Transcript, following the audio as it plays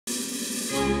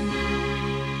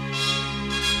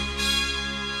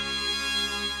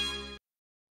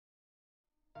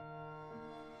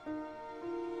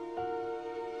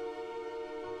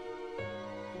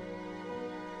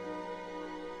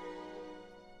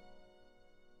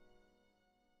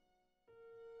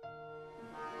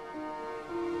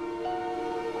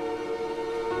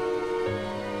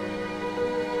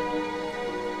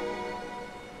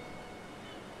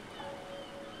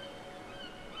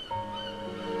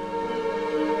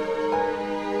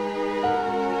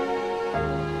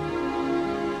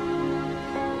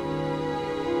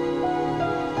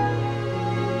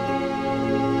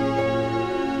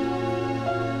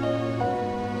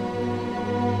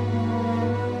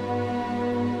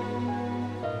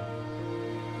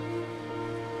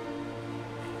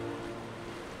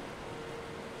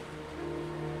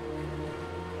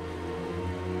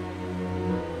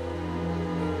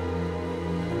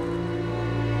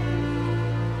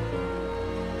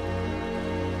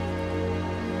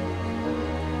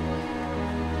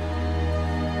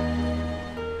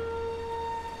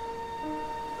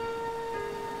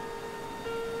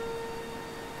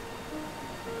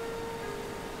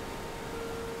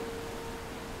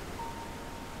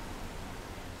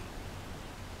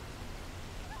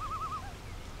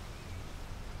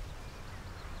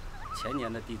前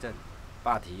年的地震，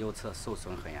坝体右侧受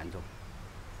损很严重。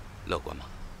乐观吗？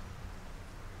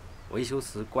维修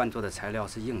时灌注的材料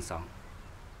是硬伤，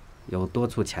有多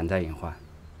处潜在隐患。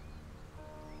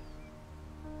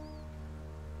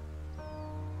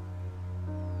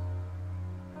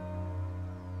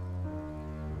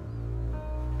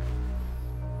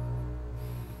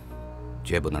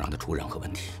绝不能让他出任何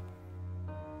问题，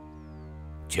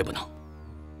绝不能。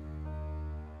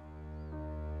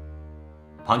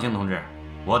庞青同志，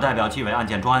我代表纪委案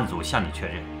件专案组向你确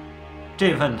认，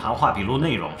这份谈话笔录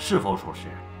内容是否属实？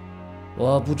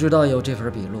我不知道有这份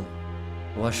笔录，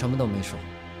我什么都没说。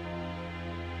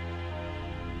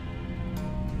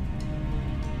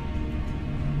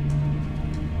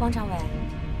王常委，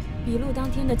笔录当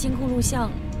天的监控录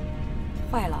像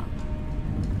坏了。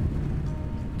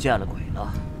见了鬼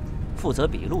了！负责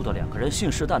笔录的2个人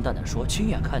信誓旦旦地说，亲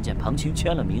眼看见庞青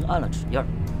签了名，按了指印。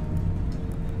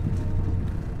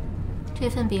这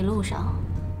份笔录上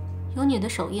有你的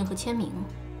手印和签名。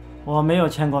我没有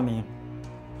签过名，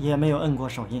也没有摁过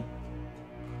手印。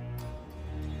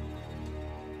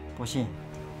不信？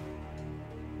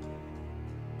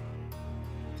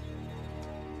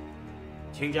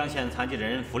清江县残疾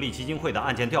人福利基金会的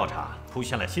案件调查出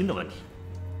现了新的问题，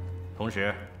同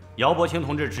时，姚伯清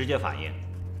同志直接反映，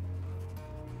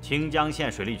清江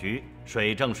县水利局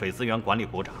水政水资源管理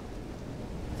股长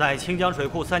在清江水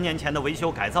库3年前的维修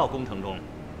改造工程中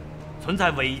存在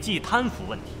违纪贪腐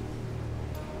问题，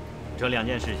这2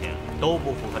件事情都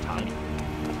不符合常理。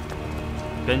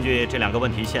根据这2个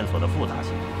问题线索的复杂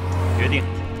性，决定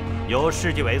由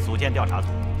市纪委组建调查组，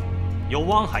由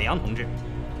汪海洋同志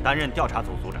担任调查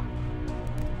组组长。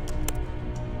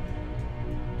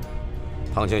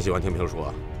庞青喜欢听评书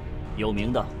啊？有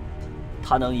名的，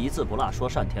他能一字不落说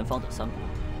单田芳的《三国》。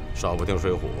少不听《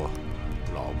水浒》，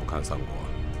老不看《三国》。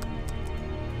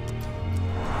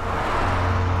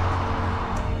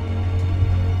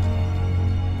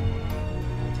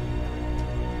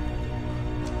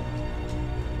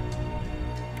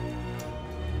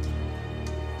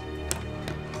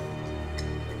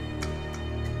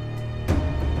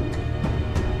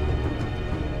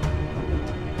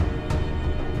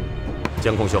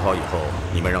监控修好以后，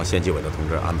你们让县纪委的同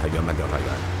志安排原班调查员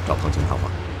找庞青谈话，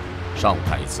上午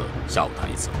谈一次，下午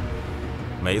谈一次。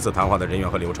每一次谈话的人员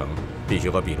和流程必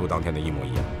须和笔录当天的一模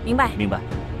一样。明白。明白。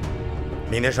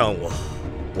明天上午，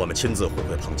我们亲自会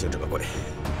会庞青这个鬼。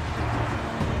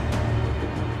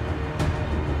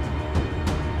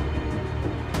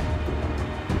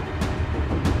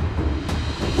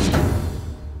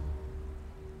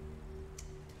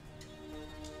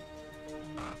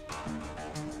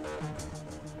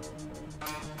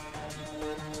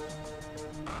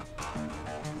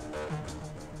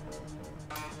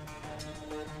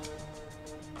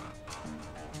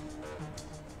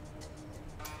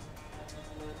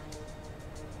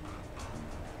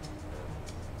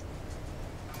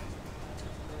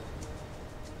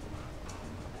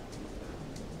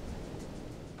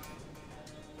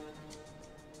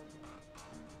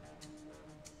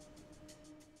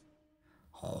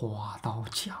花刀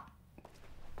枪，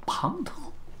滂沱，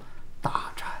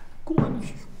大战关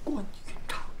羽关云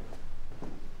长。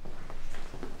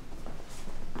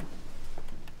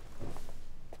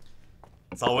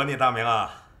早闻你大名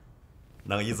啊，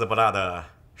能一字不落的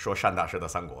说单大师的《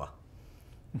三国》。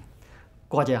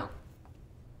过奖。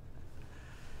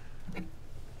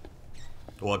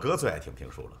我哥最爱听评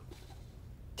书了。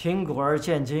听古而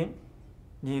见今，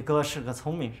你哥是个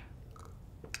聪明人。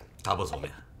他不聪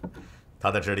明。他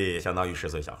的智力相当于10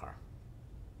岁小孩。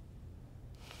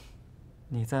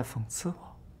你在讽刺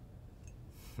我？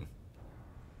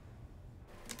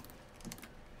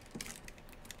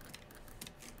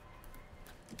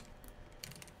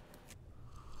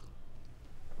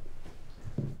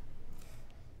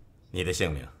你的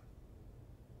姓名？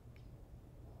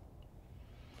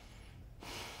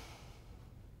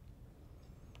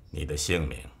你的姓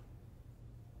名？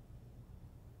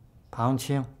庞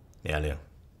青。年龄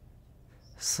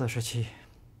？47。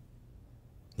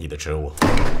你的职务？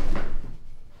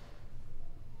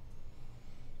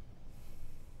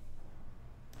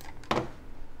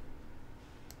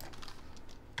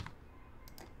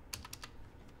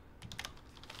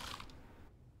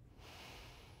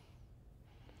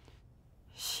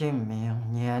姓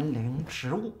名、年龄、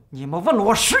职务，你们问了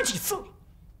我10几次了，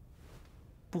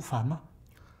不烦吗？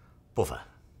不烦。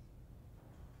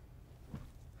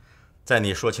在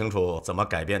你说清楚怎么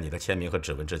改变你的签名和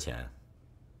指纹之前，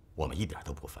我们一点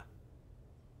都不烦。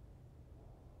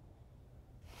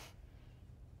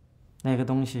那个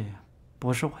东西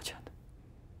不是我签的。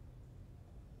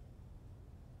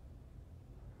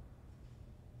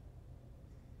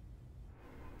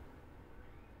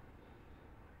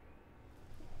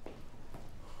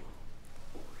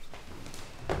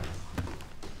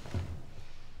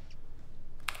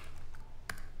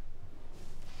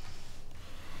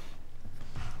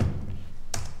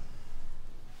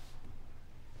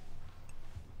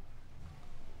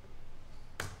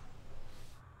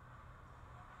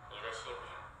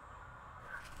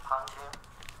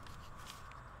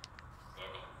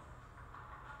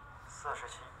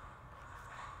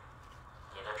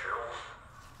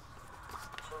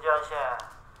县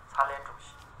残联主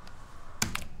席。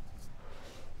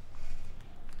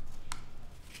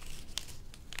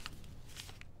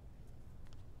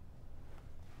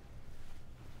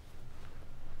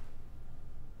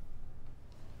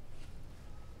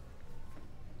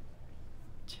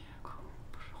监控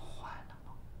不是坏了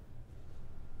吗？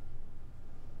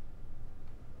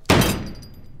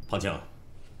庞青，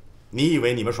你以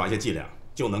为你们耍些伎俩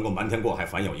就能够瞒天过海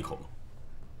反咬一口吗？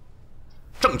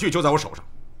证据就在我手上，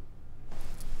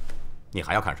你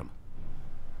还要看什么？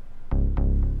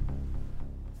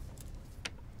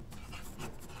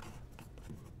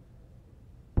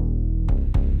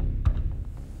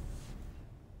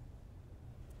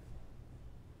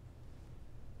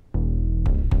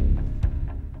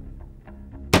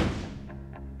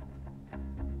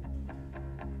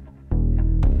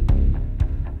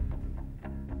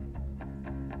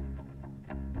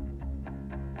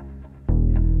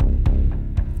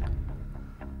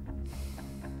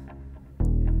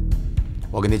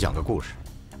我给你讲个故事。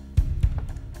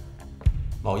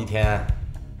某一天，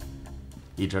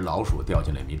一只老鼠掉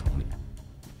进了米桶里，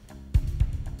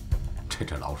这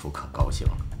只老鼠可高兴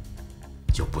了，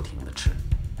就不停地吃。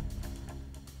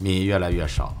米越来越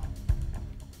少，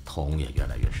桶也越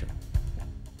来越深。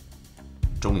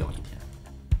终有一天，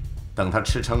等它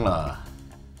吃撑了，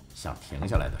想停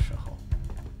下来的时候，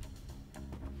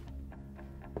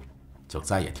就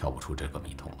再也跳不出这个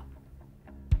米桶了。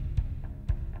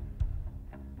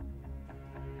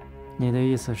你的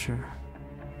意思是，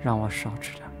让我少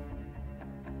吃点？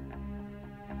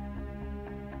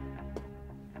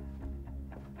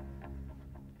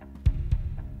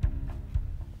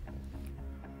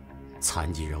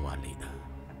残疾人碗里的，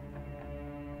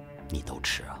你都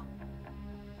吃啊？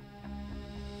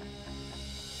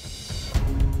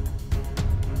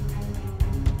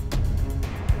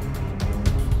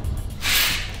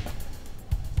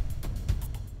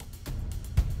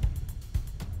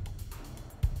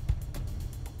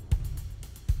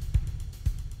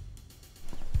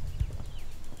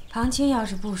庞青要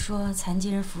是不说残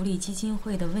疾人福利基金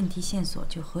会的问题线索，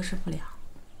就核实不了。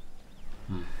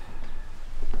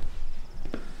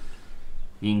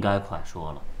应该快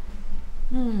说了。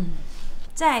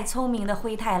再聪明的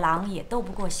灰太狼也斗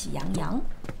不过喜羊羊。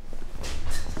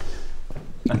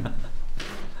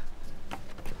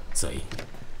贼！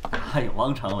还有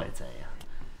汪常委贼呀！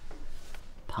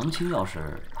庞青要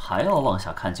是还要往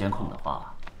下看监控的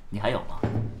话，你还有吗？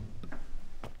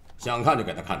想看就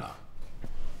给他看呐。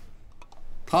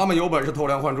他们有本事偷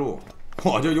梁换柱，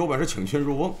我就有本事请君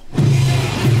入瓮。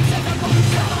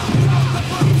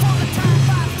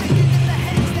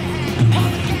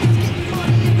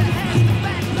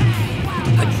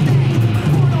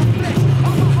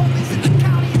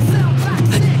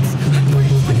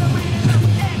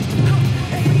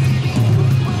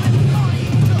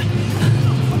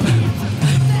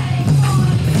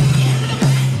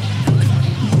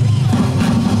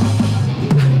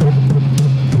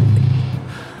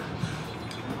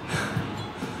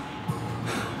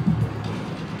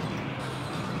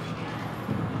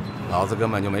老子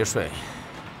根本就没睡。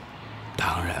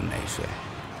当然没睡。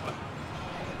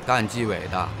干纪委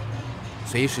的，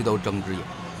随时都睁只眼，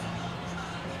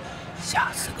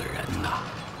吓死个人呐！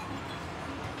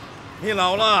你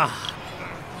老了。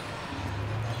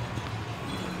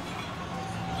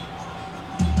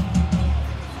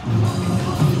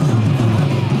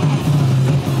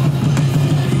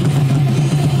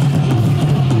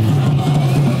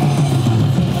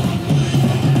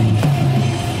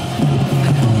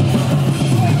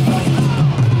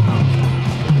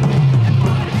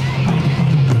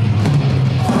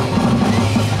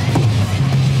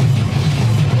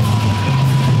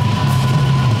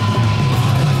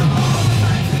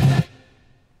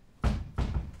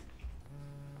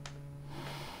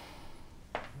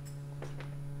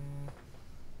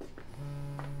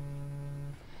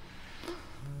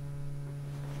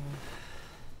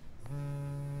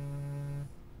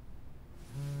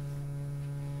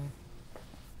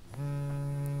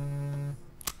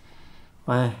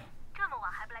喂，这么晚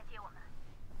还不来接我们？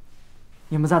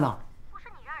你们在哪儿？不是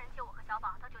你让人接我和小宝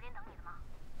到酒店等你的吗？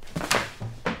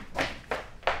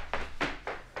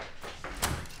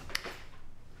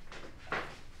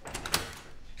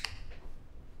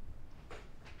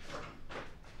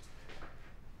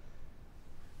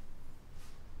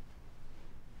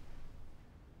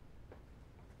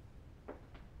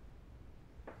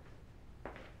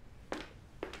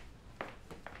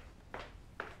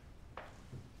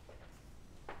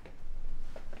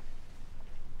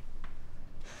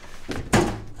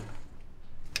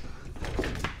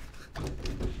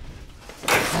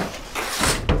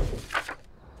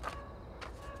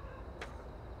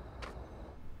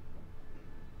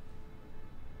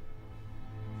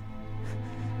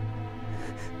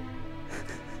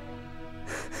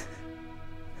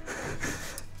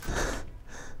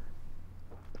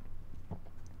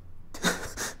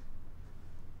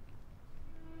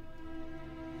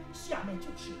下面就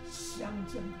是湘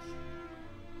江的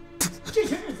水。这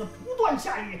些日子不断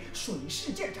下雨，水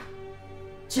势渐涨。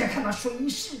且看那水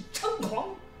势猖狂，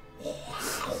哗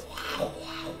哗哗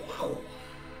哗哗。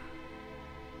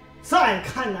再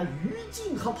看那于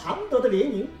禁和庞德的联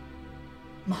营，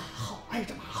马号挨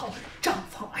着马号，账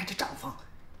房挨着账房，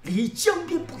离江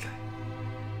边不远。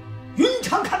云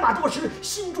长看马多时，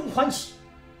心中欢喜。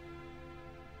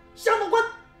湘东官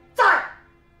在。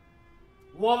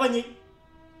我问你，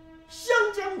湘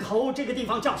江口这个地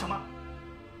方叫什么？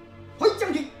回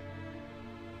将军。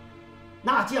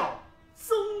那叫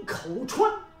曾口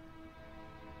川。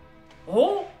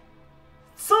哦，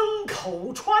曾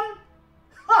口川，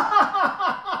哈哈哈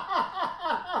哈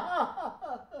哈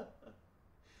哈！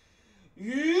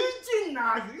于禁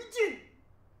啊，于禁，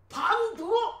庞德，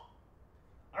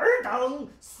尔等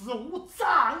死无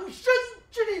葬身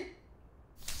之地。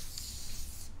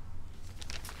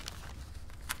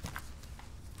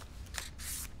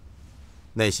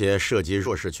那些涉及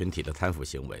弱势群体的贪腐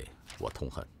行为，我痛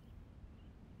恨。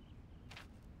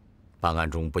办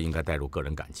案中不应该带入个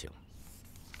人感情，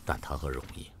但谈何容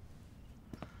易？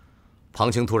庞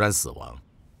青突然死亡，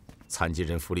残疾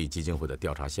人福利基金会的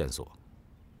调查线索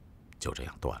就这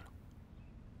样断了。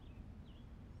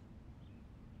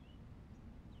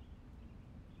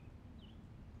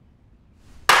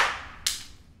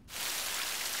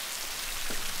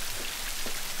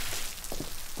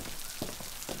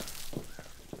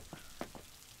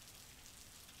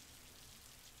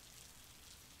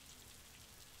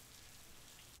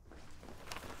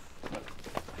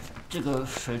这个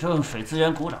水政水资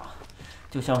源股长，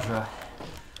就像是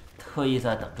特意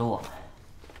在等着我们。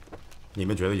你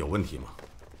们觉得有问题吗？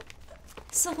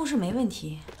似乎是没问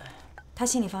题。他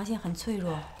心理防线很脆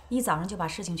弱，一早上就把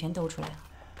事情全兜出来了。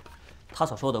他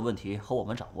所说的问题和我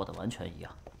们掌握的完全一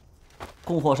样。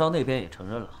供货商那边也承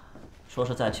认了，说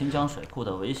是在清江水库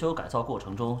的维修改造过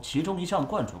程中，其中一项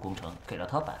灌注工程给了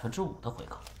他5%的回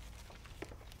扣。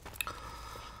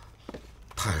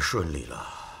太顺利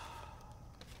了。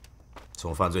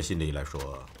从犯罪心理来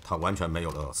说，他完全没有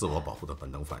了自我保护的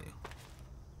本能反应。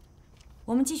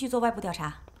我们继续做外部调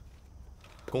查。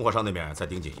供货商那边再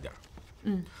盯紧一点。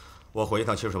嗯。我回一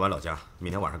趟清水湾老家，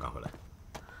明天晚上赶回来。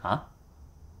啊？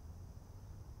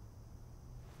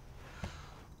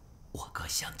我哥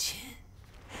相亲。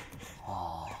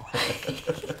哦。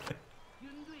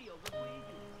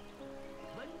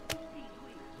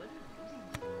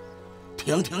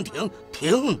停停停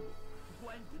停！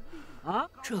啊，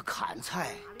这砍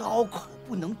菜刀口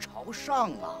不能朝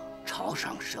上啊，朝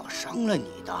上是要伤了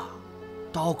你的，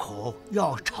刀口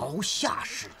要朝下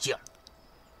使劲儿。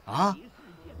啊，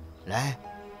来，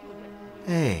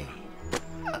哎，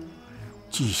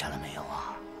记下了没有啊？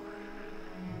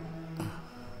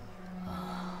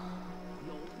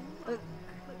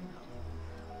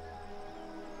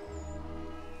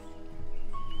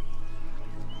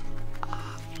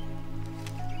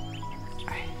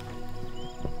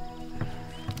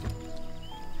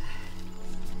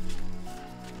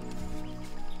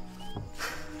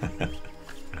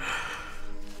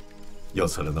又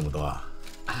存了那么多啊！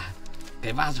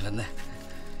给妈存的。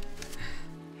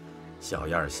小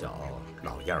燕儿小，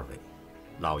老燕儿伟；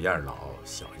老燕儿老，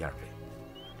小燕儿伟。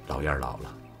老燕儿老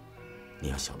了，你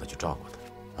要晓得去照顾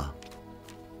她啊！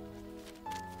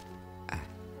哎，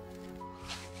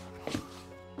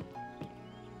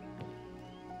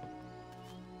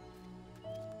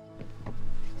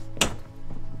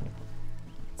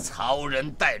曹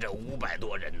仁带着500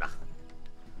多人呐，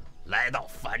来到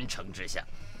樊城之下。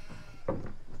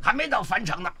还没到樊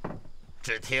城呢，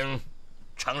只听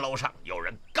城楼上有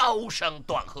人高声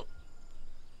断喝：“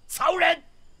曹仁，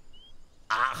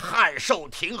汉寿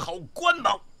亭侯关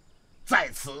某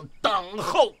在此等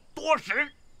候多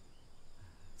时。”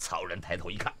曹仁抬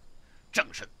头一看，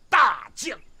正是大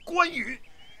将关羽。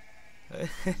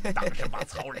当时把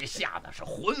曹仁吓得是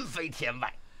魂飞天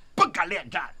外，不敢恋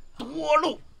战，夺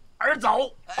路而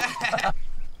走。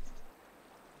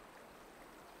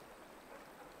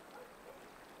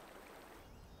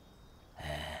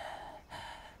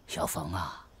小冯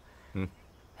啊，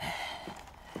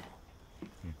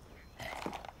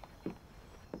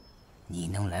你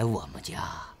能来我们家，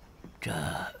这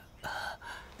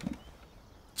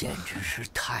简直是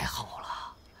太好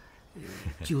了，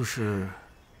就是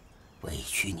委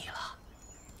屈你了。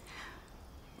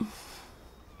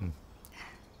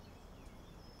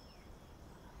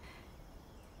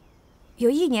有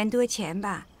1年多前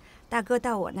吧，大哥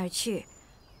到我那儿去。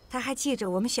他还记着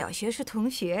我们小学是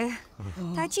同学，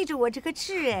他记着我这个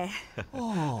痣哎。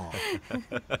哦。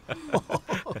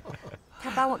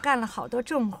他帮我干了好多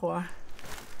重活，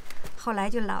后来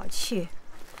就老去，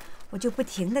我就不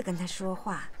停地跟他说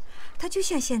话，他就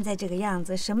像现在这个样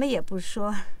子，什么也不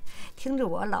说，听着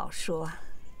我老说。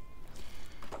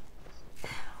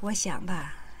我想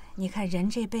吧，你看人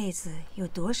这辈子有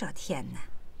多少天呢？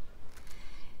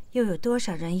又有多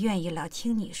少人愿意老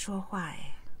听你说话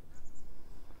哎？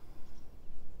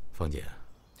凤姐，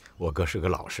我哥是个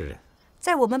老实人，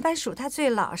在我们班数他最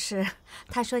老实。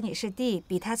他说你是弟，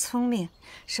比他聪明，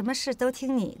什么事都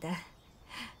听你的。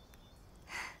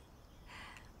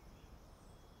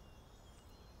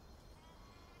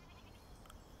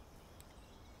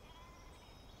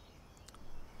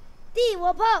弟，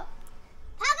我跑，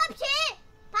跑个屁！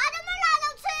跑他妈哪种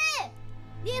去？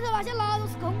你说那些劳动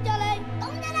是公家的，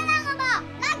公家的哪个嘛？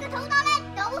哪个偷到的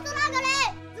都是哪个的。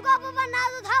如果不把纳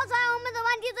入讨出来，我们这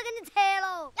碗梯子给你拆了。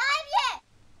要挨批！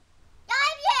要挨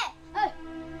批！哎，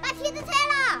把梯子拆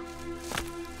了。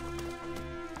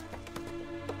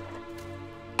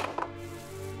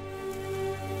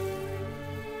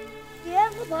别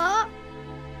不跑。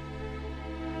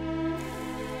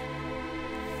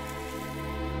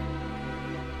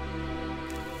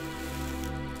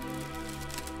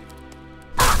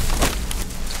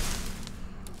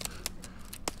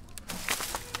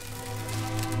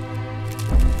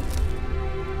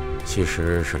其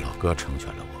实是老哥成全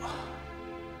了我。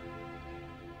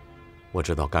我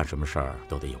知道干什么事儿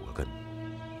都得有个根，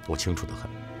我清楚得很。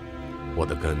我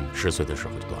的根10岁的时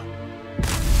候就断了。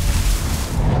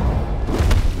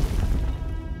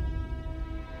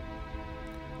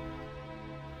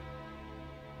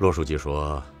骆书记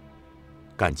说，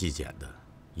干纪检的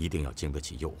一定要经得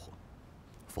起诱惑，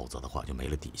否则的话就没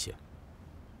了底线。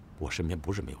我身边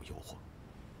不是没有诱惑，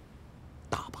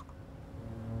大把。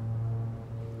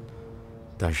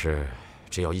但是，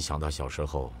只要一想到小时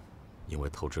候因为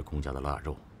偷吃公家的腊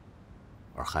肉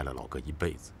而害了老哥一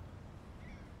辈子，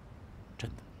真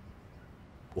的，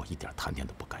我一点贪念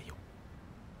都不敢有。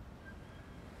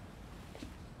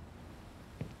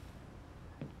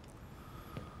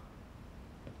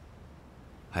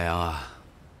海洋啊，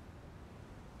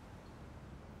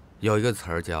有一个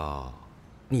词儿叫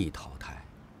逆淘汰，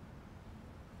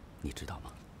你知道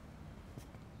吗？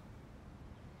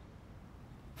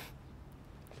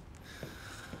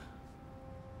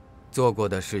做过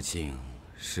的事情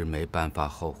是没办法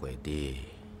后悔的。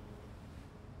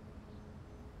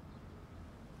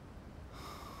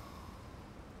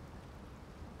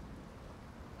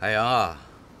海洋啊，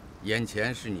眼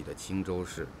前是你的青州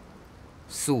市，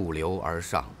溯流而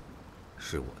上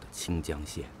是我的清江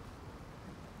县。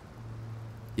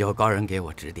有高人给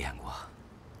我指点过，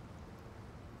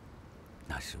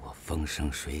那是我风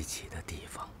生水起的地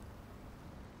方。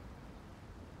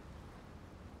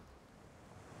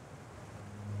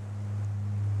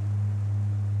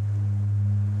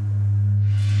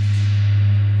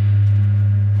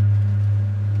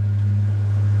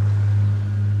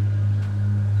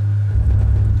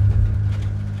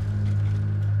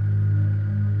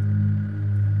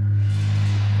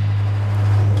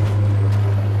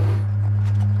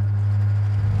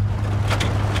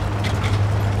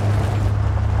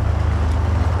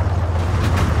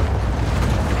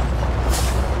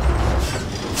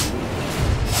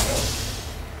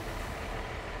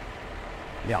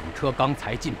2车钢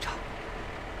材进场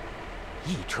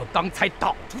，1车钢材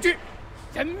倒出去，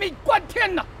人命关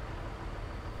天呐！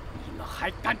你们还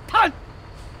敢贪？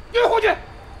运回去！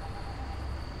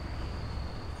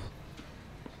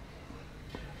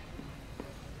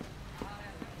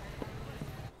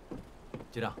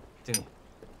局长、经理，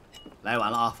来晚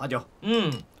了啊，罚酒。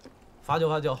罚酒，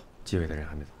罚酒。纪委的人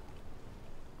还没走。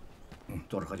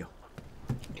坐着喝酒。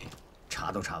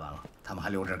茶都茶完了，他们还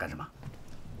留着干什么？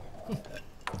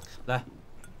来，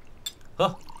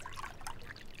喝。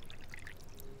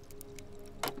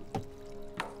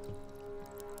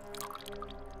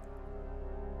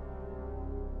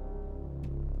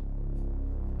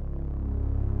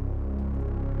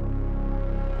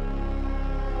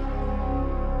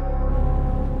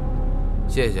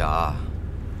谢谢啊，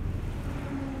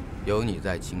有你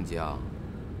在清江，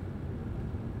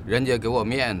人家给我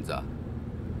面子，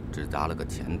只砸了个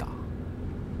钱打。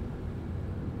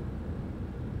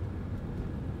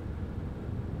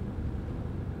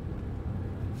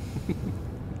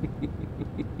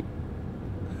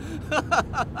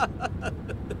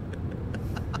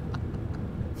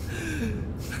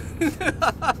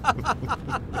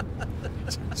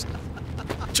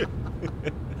这。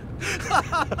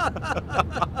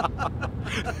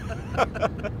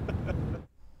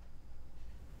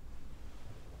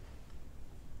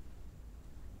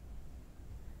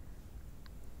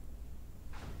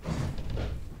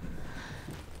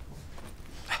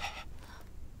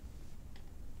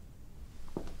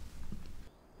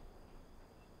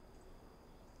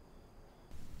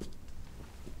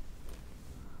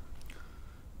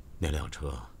那辆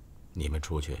车，你们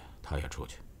出去，他也出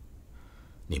去；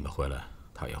你们回来，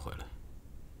他也回来。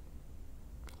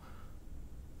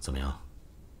怎么样？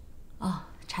哦，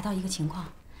查到一个情况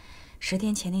，10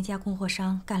天前那家供货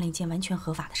商干了一件完全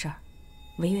合法的事儿，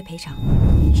违约赔偿。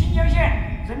清江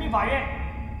县人民法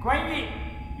院关于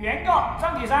原告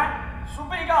张铁山属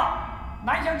被告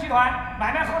南翔集团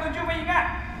买卖合同纠纷一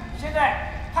案，现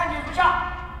在判决如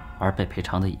下。而被赔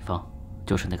偿的乙方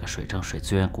就是那个水政水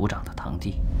资源股长的堂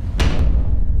弟。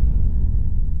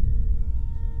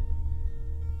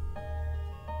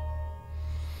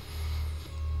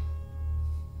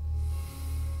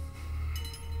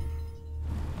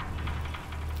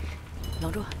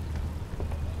拢住，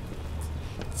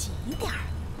急点儿。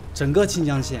整个清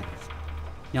江县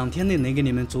2天内能给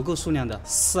你们足够数量的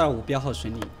425标号水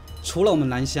泥，除了我们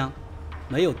南乡，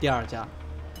没有第二家。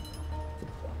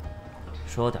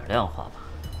说点亮话吧，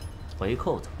回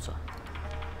扣怎么算？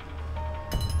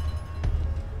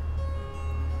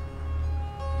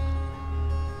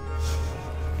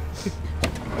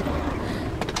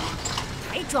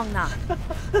还装呢？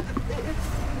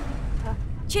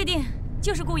确定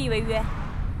就是故意违约？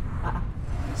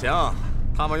行，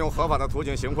他们用合法的途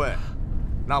径行贿，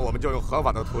那我们就用合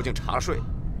法的途径查税。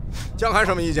江涵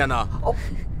什么意见呢？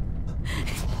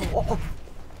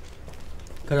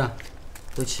科长，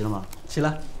都齐了吗？齐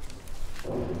了。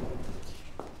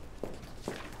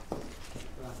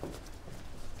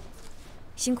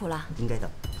辛苦了。应该的。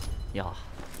要。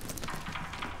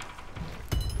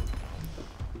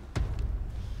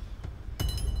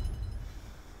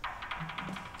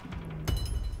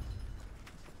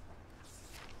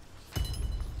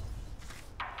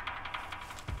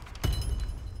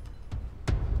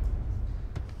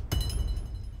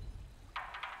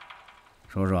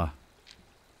说说，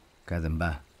该怎么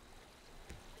办？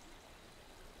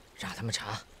让他们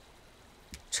查，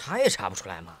查也查不出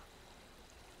来吗？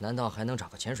难道还能找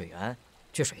个潜水员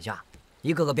去水下，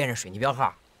一个个辨认水泥标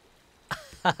号？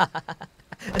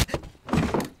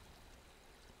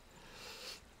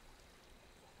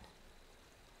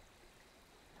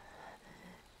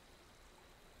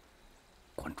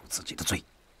关注自己的罪。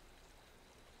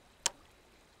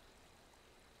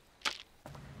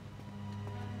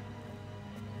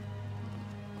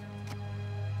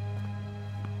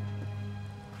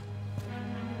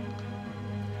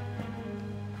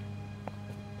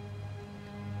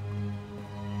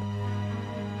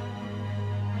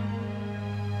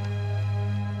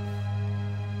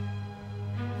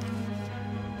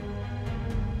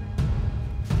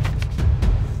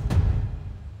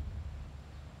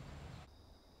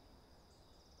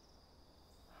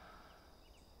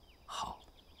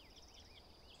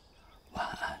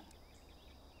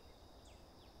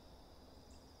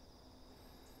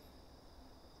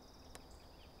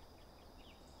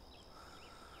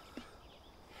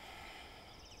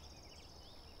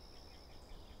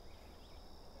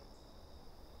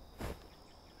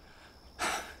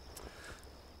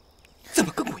怎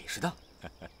么跟鬼似的？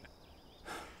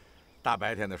大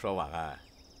白天的说晚安，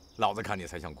老子看你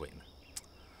才像鬼呢。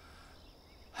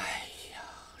哎呀，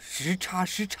时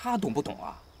差，懂不懂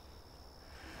啊？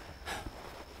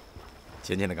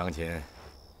琴琴的钢琴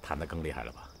弹得更厉害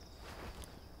了吧？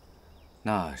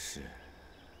那是，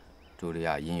茱莉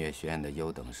亚音乐学院的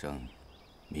优等生，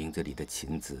名字里的“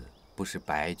琴”字不是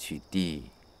白取的。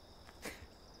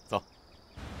走。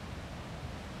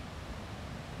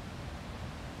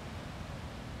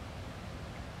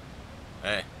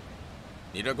哎，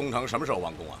你这工程什么时候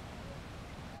完工啊？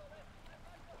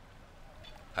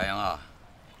海洋啊，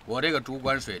我这个主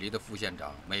管水利的副县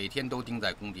长每天都盯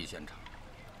在工地现场。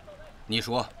你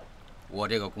说，我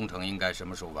这个工程应该什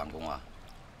么时候完工啊？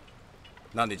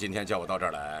那你今天叫我到这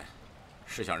儿来，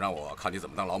是想让我看你怎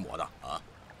么当劳模的啊？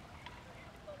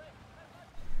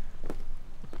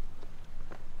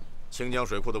清江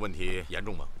水库的问题严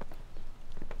重吗？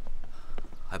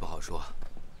还不好说。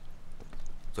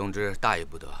总之大意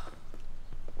不得，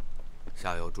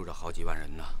下游住着好几万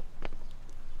人呢。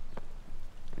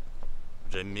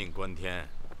人命关天，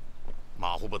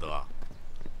马虎不得。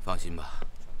放心吧。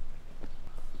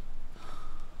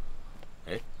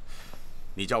哎，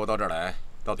你叫我到这儿来，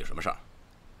到底什么事儿？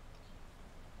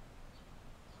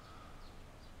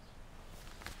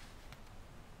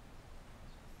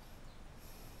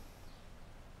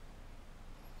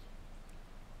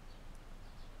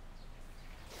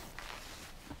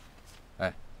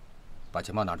哎，把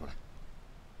钱包拿出来。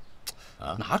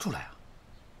啊，拿出来啊！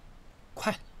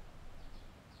快！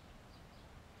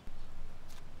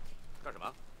干什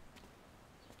么？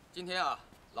今天啊，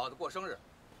老子过生日，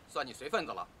算你随份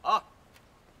子了啊！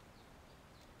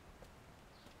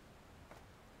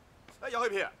哎，杨黑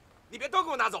皮，你别都给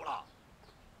我拿走了。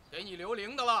给你留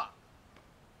零的了。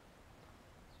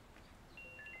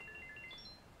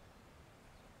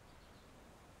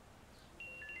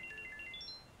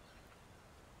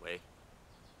喂，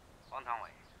王常委，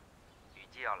雨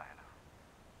季要来了，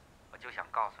我就想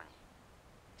告诉你，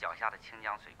脚下的清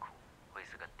江水库会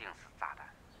是个定时炸弹。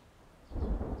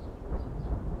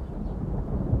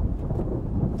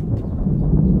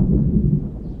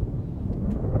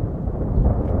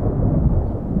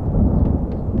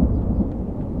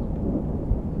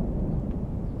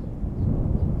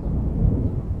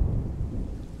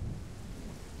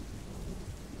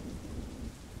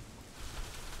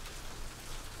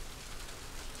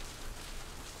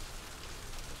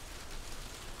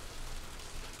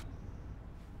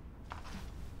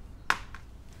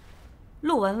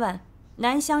 陆文文，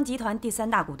南湘集团第3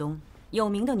大股东，有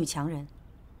名的女强人。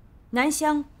南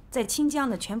湘在清江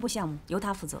的全部项目由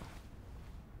她负责。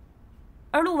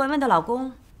而陆文文的老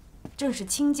公，正是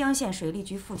清江县水利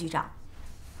局副局长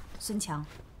孙强。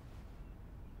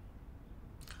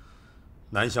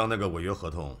南湘那个违约合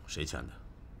同谁签的？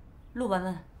陆文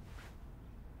文。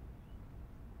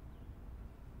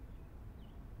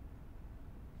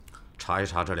查一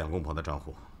查这2公婆的账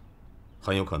户，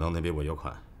很有可能那笔违约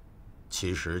款。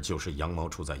 其实就是羊毛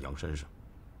出在羊身上，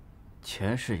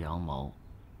钱是羊毛，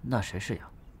那谁是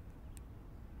羊？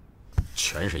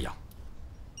全是羊。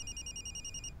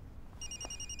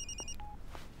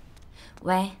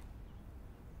喂，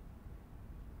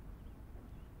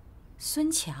孙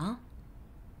强。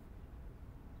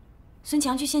孙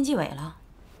强去县纪委了，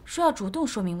说要主动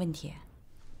说明问题。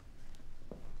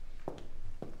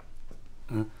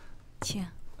请。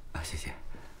谢谢。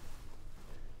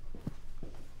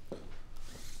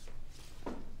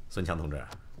 孙强同志，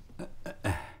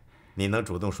你能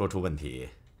主动说出问题，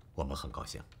我们很高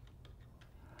兴。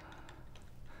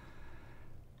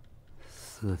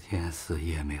4天4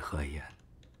夜没合眼，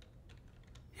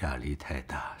压力太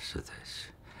大，实在是。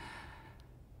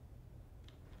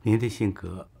您的性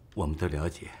格我们都了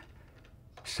解，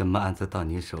什么案子到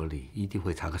您手里，一定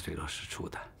会查个水落石出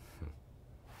的。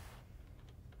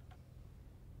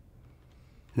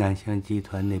南湘集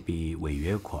团那笔违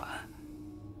约款。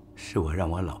 是我让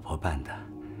我老婆办的，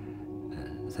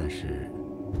算是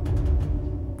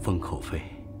封口费。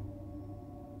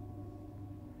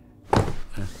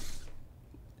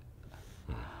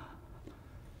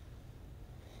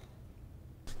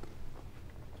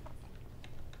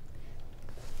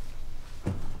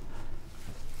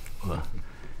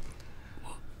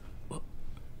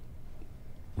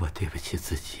我对不起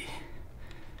自己。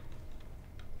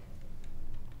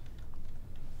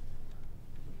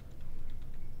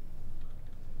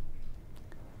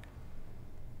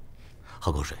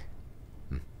 喝口水。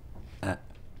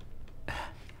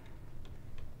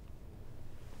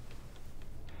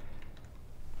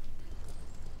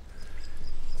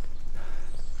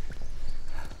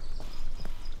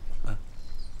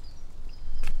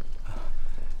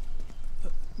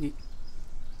你。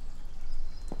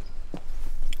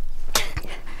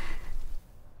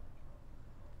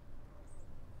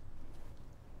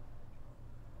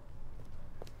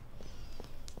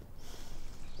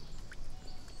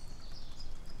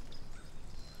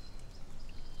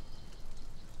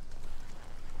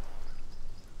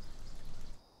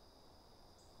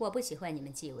 我不喜欢你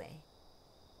们纪委。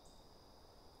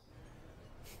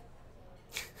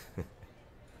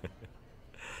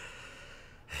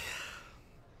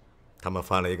他们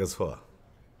犯了一个错，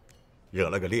惹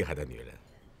了个厉害的女人。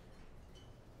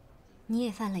你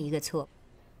也犯了一个错，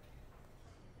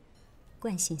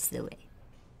惯性思维。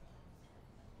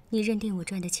你认定我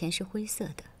赚的钱是灰色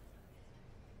的。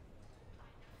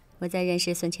我在认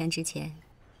识孙强之前，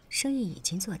生意已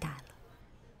经做大了。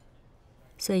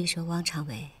 所以说，汪常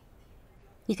委，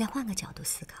你该换个角度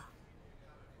思考。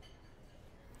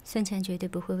孙强绝对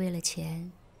不会为了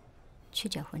钱去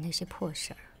搅和那些破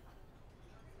事儿。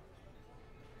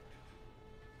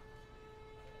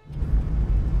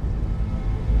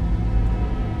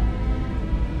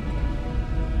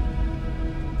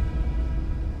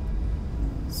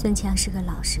孙强是个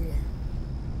老实人，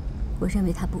我认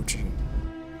为他不值。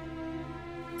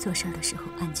做事儿的时候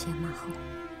鞍前马后，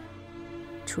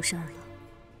出事儿了。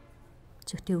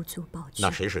 就丢卒保车。那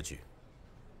谁是局？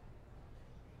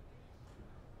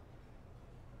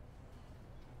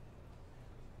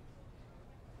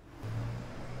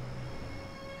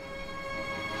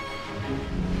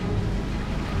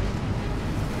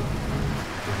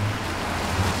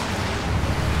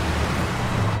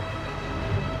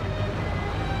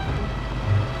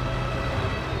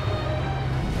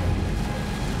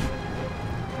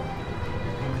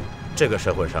这个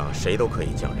社会上谁都可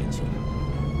以讲人情，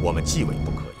我们纪委不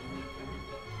可以，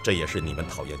这也是你们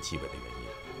讨厌纪委的原因。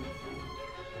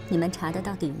你们查得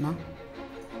到底吗？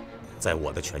在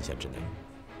我的权限之内，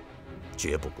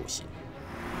绝不姑息。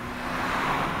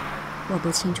我不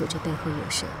清楚这背后有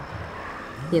谁，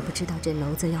也不知道这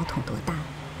篓子要捅多大。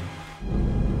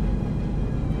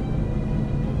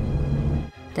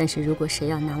但是如果谁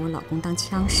要拿我老公当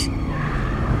枪使，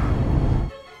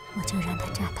我就让他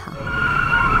炸膛。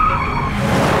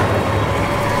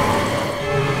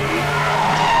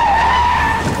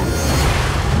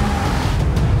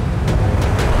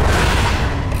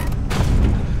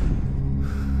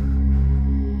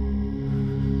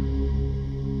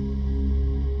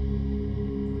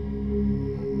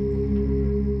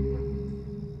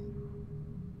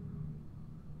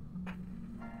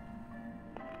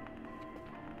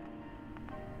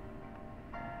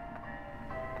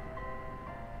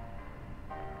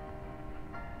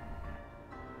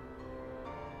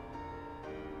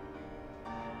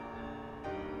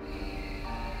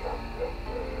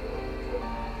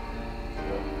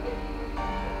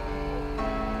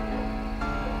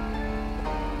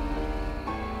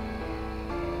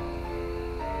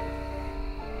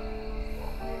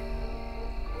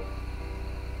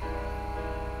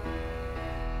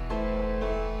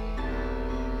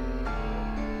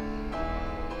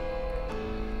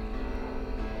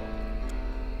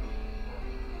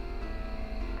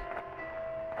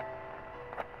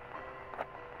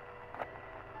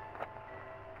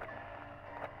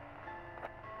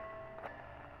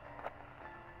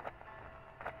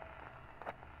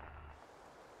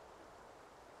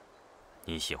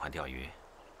你喜欢钓鱼？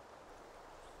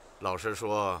老实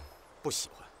说，不喜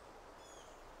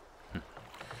欢。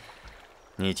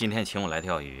你今天请我来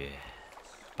钓鱼，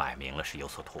摆明了是有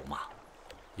所图嘛。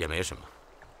也没什么，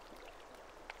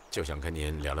就想跟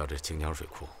您聊聊这清江水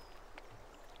库。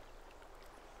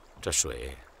这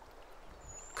水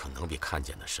可能比看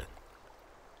见的深。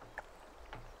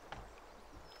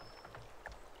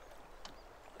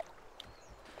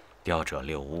钓者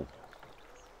六物：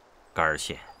竿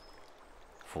线、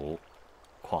浮、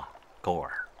胯、钩饵。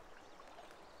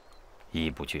一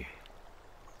不具，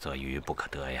则鱼不可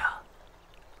得呀。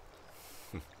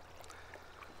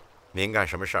您干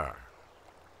什么事儿，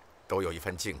都有一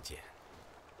番境界。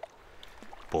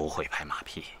不会拍马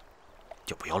屁，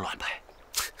就不要乱拍。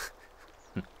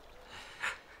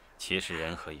其实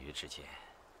人和鱼之间，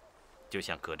就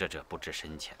像隔着这不知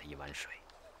深浅的一碗水。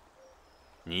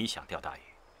你想钓大鱼，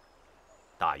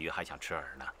大鱼还想吃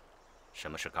饵呢。什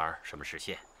么是竿，什么是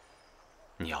线，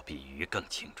你要比鱼更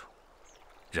清楚。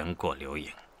人过留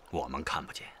影，我们看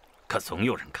不见，可总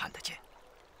有人看得见。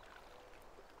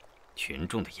群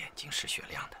众的眼睛是雪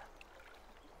亮的。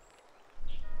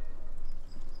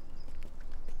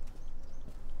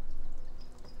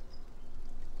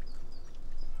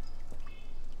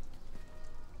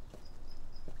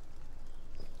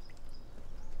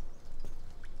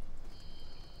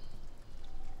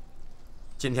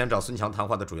今天找孙强谈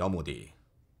话的主要目的，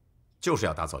就是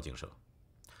要打草惊蛇。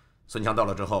孙强到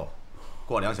了之后，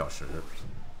过2小时，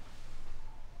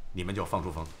你们就放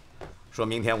出风，说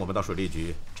明天我们到水利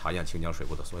局查验清江水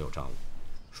库的所有账务。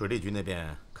水利局那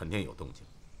边肯定有动静，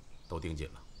都盯紧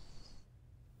了。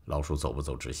老鼠走不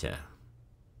走直线，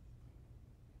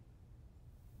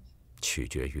取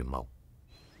决于猫。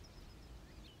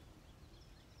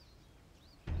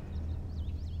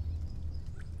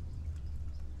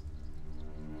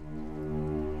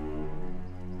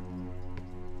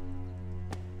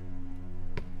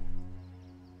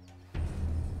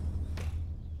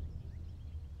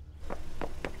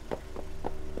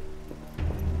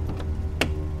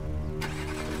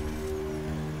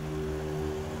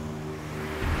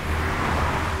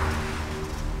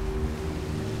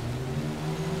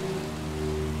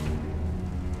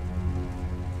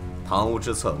堂屋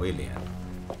之侧为帘，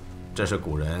这是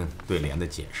古人对帘的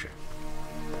解释。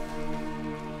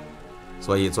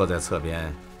所以坐在侧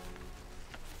边，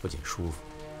不仅舒服，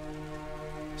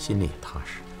心里也踏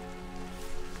实。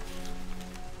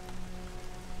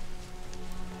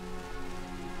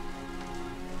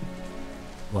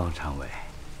汪常委，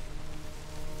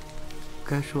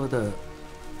该说的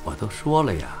我都说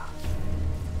了呀。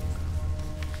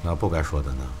那不该说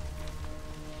的呢？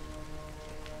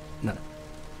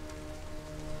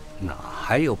哪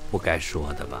还有不该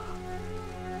说的吗？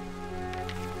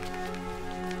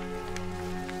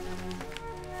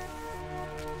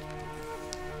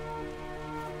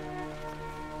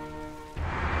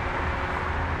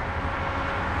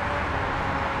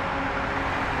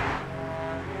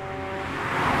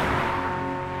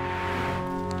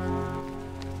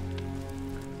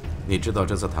你知道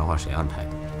这次谈话谁安排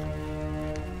的？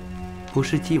不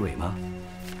是纪委吗？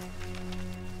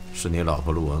是你老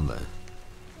婆陆文文。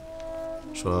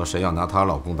说谁要拿她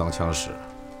老公当枪使，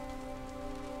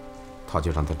她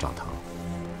就让他找她。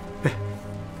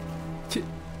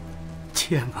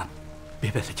千万别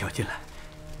把他叫进来。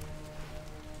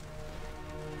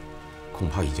恐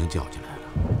怕已经叫进来了。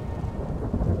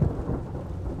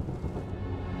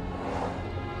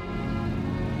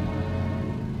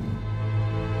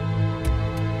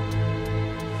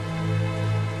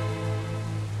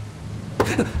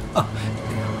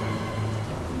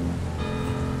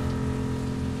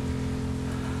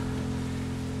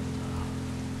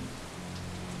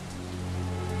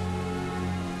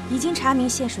已经查明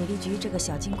县水利局这个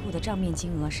小金库的账面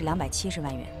金额是270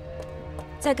万元。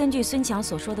再根据孙强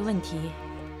所说的问题，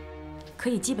可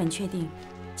以基本确定，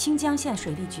清江县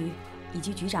水利局以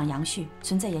及局长杨旭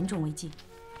存在严重违纪。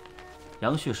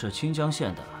杨旭是清江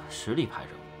县的实力派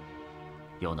人物，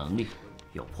有能力，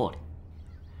有魄力。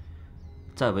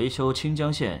在维修清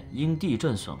江县因地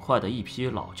震损坏的一批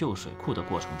老旧水库的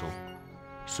过程中，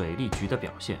水利局的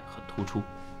表现很突出，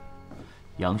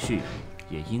杨旭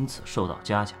也因此受到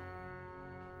嘉奖。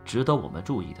值得我们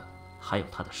注意的还有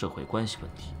他的社会关系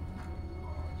问题。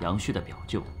杨旭的表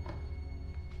舅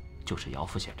就是姚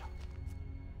副县长。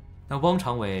那汪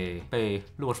常委被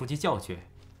骆书记叫去，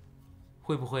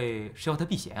会不会是要他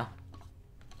避嫌啊？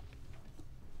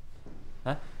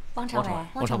哎，汪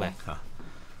常委，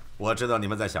我知道你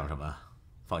们在想什么，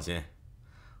放心，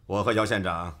我和姚县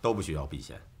长都不需要避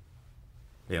嫌。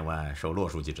另外，受骆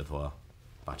书记之托，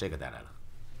把这个带来了。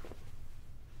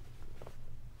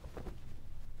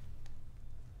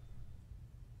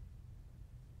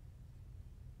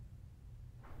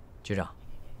局长，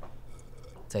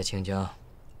在清江，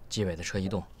纪委的车一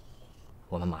动，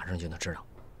我们马上就能知道。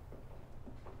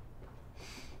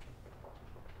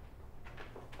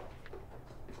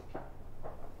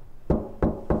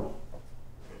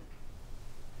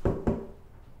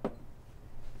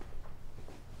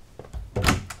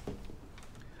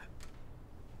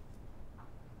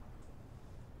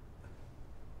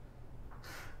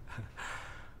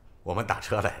我们打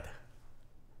车来的。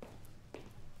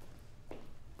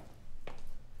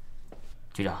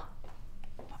局长，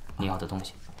你要的东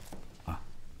西。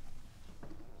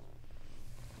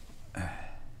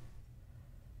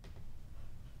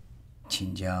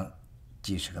清江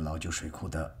既是个老旧水库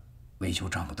的维修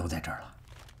账目都在这儿了。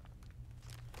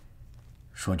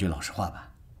说句老实话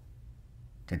吧，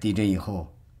这地震以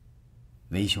后，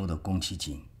维修的工期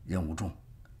紧，任务重，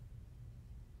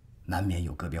难免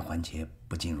有个别环节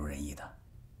不尽如人意的。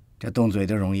这动嘴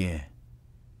的容易，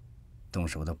动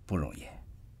手的不容易。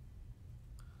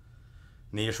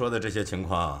你说的这些情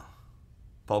况，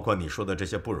包括你说的这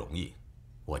些不容易，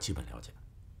我基本了解。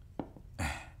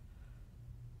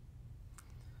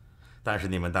但是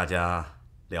你们大家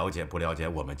了解不了解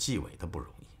我们纪委的不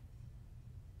容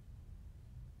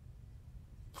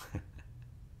易？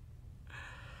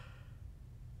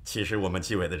其实我们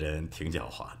纪委的人挺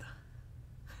狡猾的。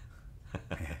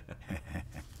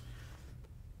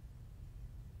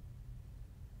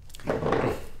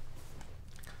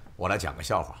我来讲个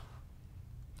笑话。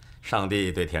上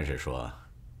帝对天使说：“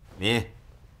你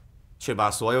去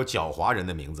把所有狡猾人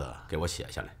的名字给我写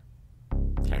下来。”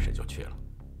天使就去了。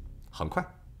很快，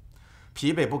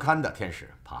疲惫不堪的天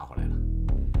使爬回来了，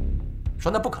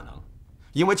说：“那不可能，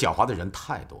因为狡猾的人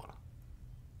太多了。”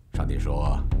上帝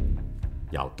说：“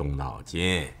要动脑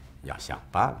筋，要想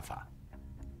办法。”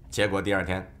结果第二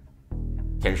天，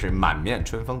天使满面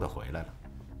春风地回来了，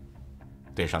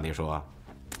对上帝说：“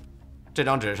这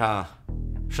张纸上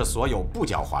是所有不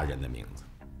狡猾人的名字，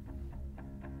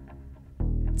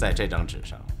在这张纸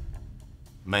上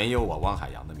没有我汪海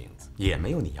洋的名字，也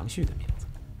没有你杨旭的名字。”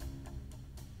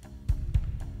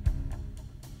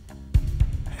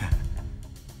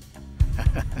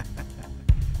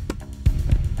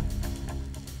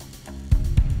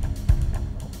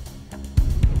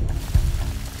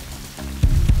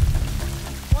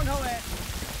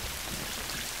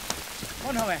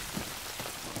汪常委，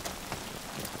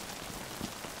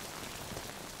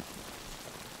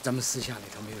咱们私下里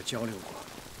头没有交流过。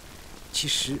其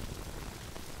实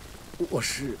我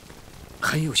是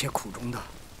很有些苦衷的。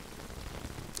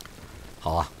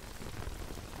好啊，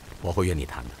我会约你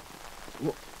谈的。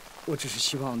我只是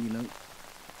希望你能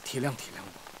体谅体谅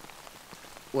我。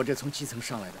我这从基层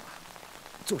上来的吧，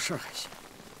做事儿还行，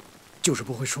就是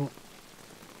不会说。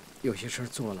有些事儿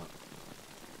做了，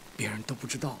别人都不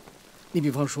知道。你比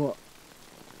方说，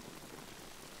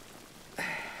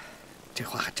这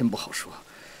话还真不好说。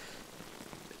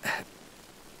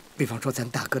比方说咱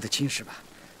大哥的亲事吧，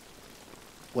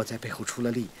我在背后出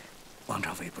了力，王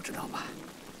长伟不知道吧？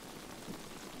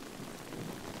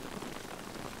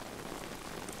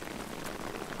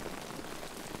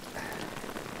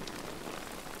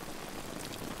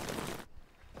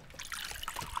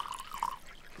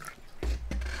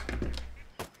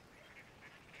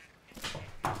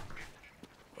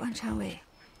王长伟，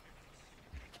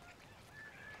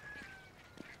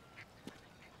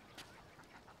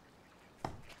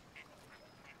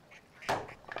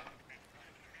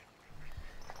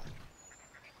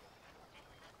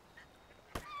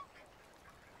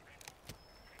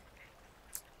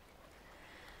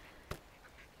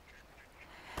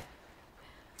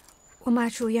我妈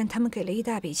住院，他们给了一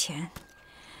大笔钱。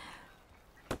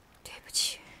对不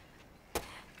起。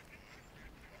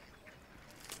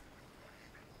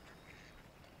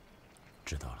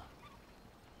知道了。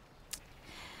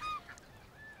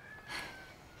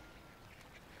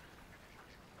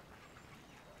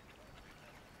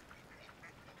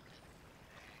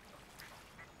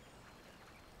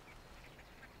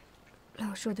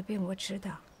老说的病我知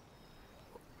道，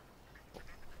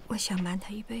我想瞒他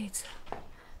一辈子。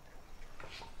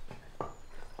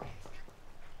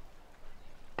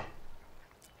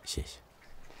谢谢。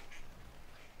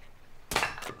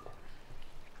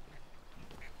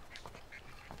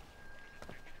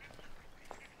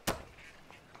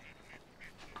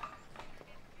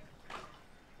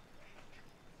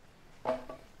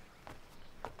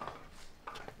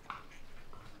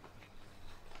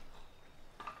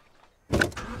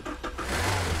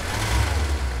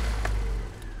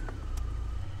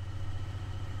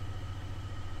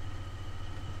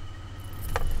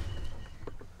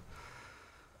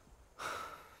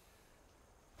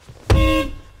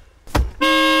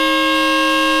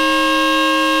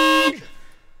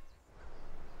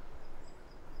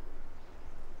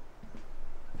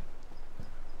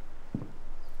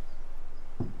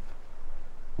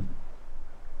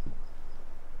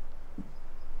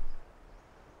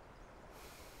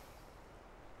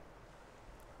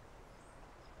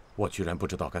我居然不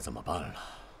知道该怎么办了。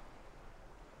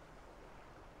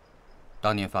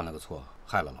当年犯了个错，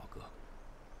害了老哥。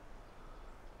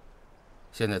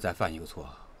现在再犯一个错，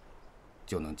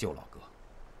就能救老哥。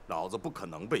老子不可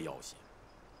能被要挟。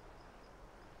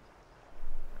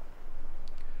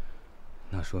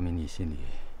那说明你心里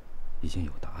已经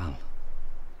有答案了。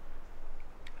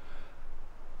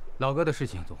老哥的事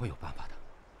情总会有办法的。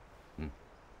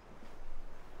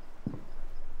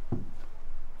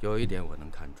有一点我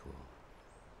能看出，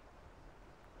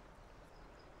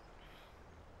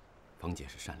冯姐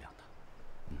是善良的。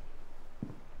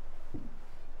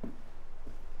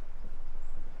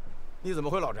你怎么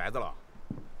回老宅子了？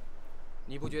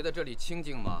你不觉得这里清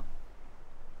静吗？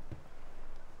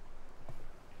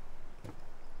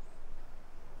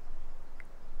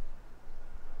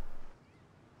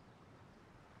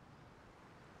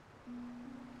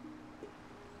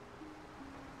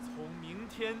从明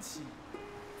天起，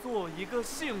做一个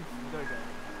幸福的人。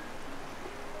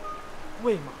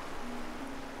喂马，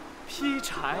劈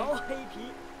柴，摇黑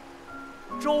皮，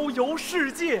周游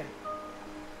世界。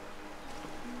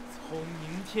从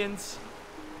明天起，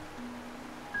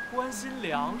关心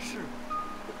粮食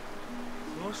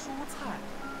和蔬菜。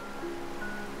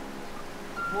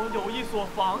我有一所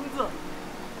房子，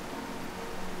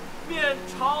面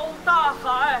朝大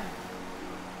海，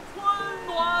春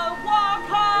暖花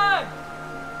开。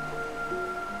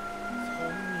从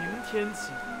明天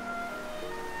起，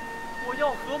我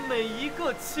要和每一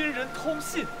个亲人通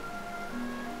信，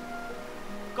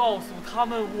告诉他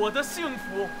们我的幸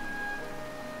福。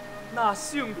那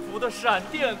幸福的闪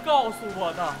电告诉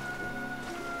我的，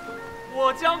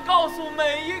我将告诉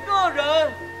每一个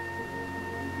人。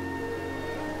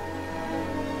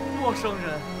陌生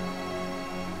人，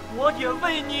我也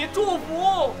为你祝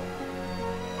福。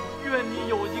愿你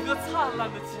有一个灿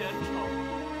烂的前程，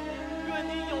愿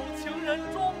你有情人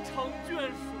终成眷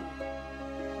属。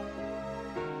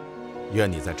愿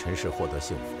你在尘世获得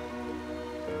幸福。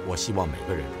我希望每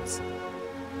个人如此，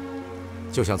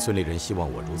就像村里人希望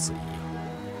我如此一样。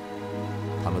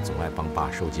他们总爱帮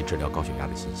爸收集治疗高血压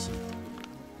的信息，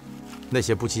那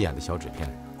些不起眼的小纸片，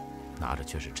拿着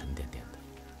却是沉甸甸的。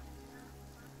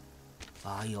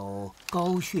把有“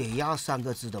高血压”3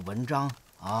个字的文章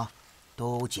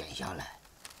都剪下来，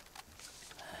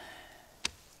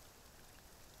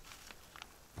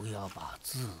不要把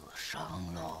字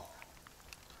伤了。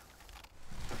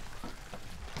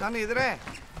找你的嘞，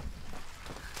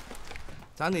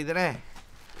找你的嘞。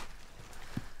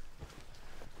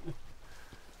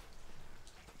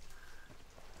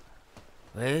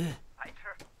喂，白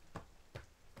痴！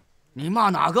你骂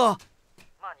哪个？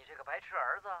骂你这个白痴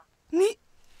儿子。你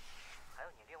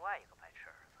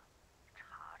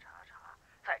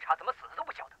他怎么死的都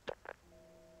不晓得。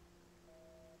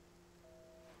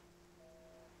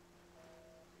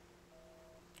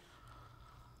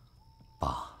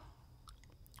爸，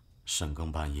深更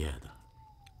半夜的，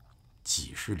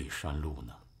几十里山路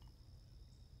呢。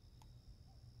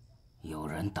有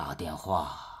人打电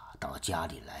话到家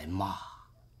里来骂，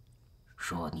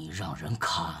说你让人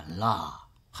砍了。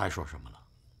还说什么了？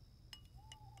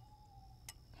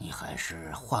你还是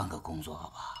换个工作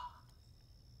吧。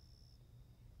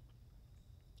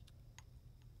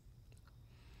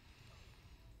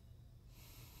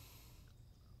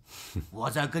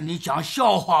我在跟你讲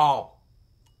笑话哦。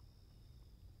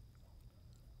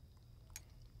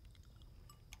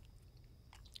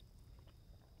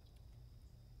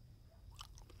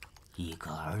一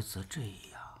个儿子这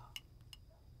样，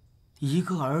一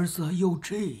个儿子又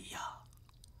这样。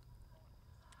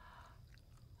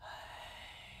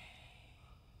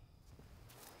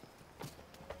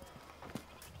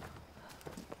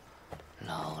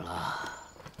老了，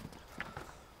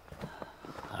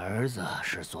儿子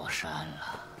是座山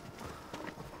了。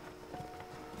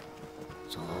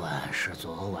昨晚是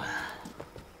昨晚，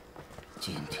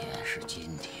今天是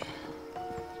今天。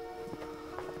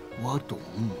我懂，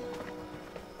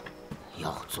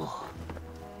要做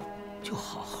就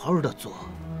好好的做，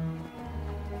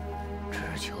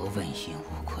只求问心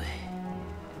无愧。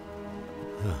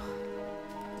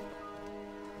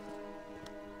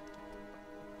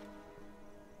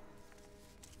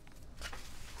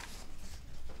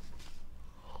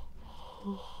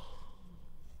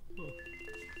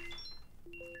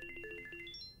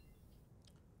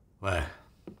喂，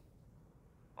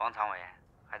王常委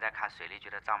还在看水利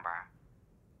局的账本。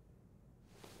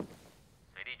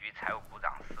水利局财务股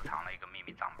长私藏了一个秘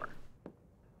密账本，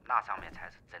那上面才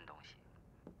是真东西。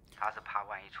他是怕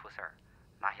万一出事儿，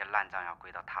那些烂账要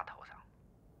归到他头上。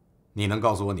你能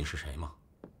告诉我你是谁吗？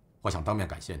我想当面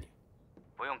感谢你。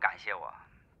不用感谢我，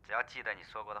只要记得你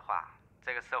说过的话。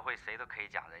这个社会谁都可以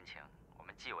讲人情，我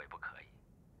们纪委不可以。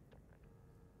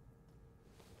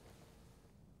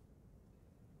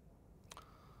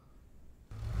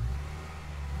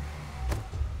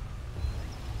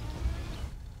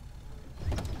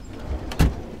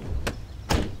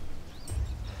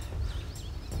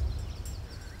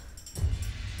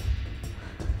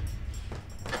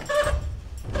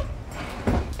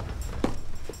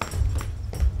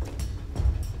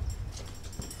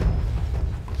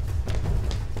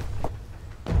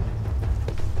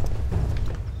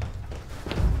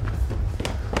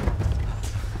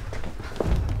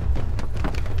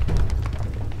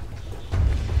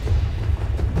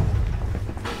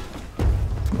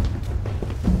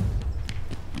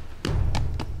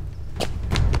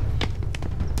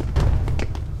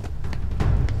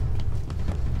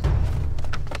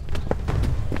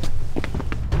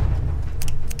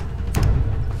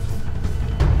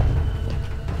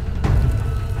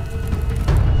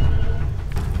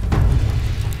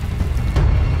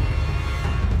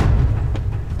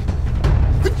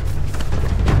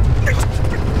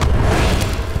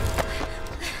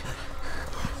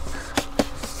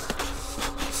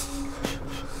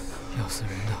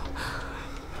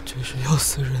要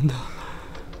死人的！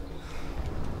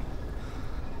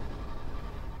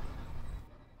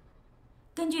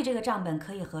根据这个账本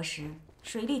可以核实，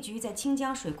水利局在清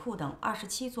江水库等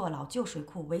27座老旧水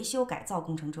库维修改造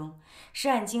工程中，涉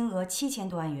案金额7000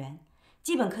多万元，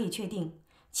基本可以确定，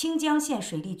清江县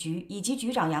水利局以及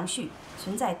局长杨旭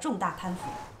存在重大贪腐。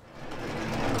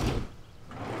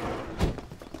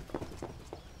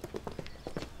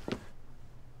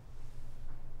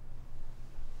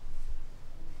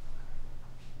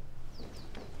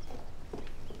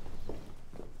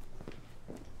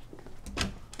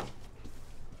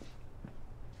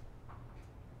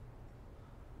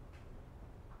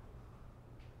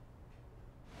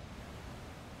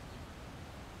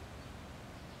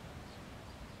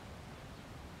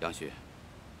杨旭，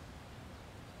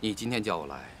你今天叫我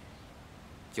来，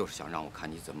就是想让我看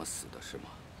你怎么死的，是吗？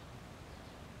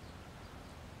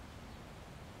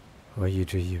我一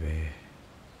直以为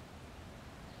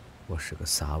我是个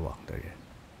撒网的人，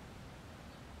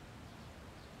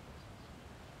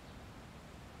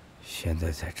现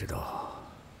在才知道，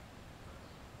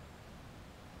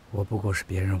我不过是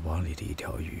别人网里的一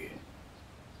条鱼，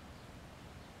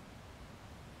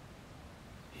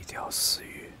一条死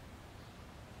鱼。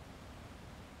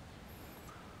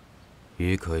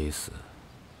鱼可以死，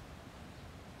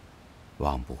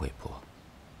网不会破。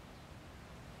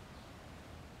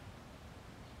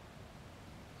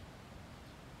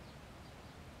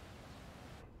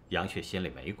杨旭心里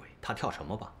没鬼，他跳什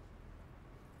么吧？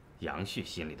杨旭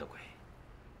心里的鬼，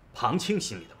庞青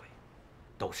心里的鬼，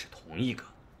都是同一个，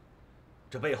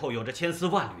这背后有着千丝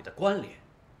万缕的关联。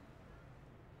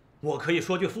我可以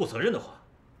说句负责任的话，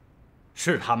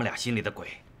是他们俩心里的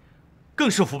鬼，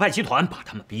更是腐败集团把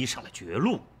他们逼上了绝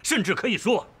路，甚至可以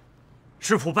说，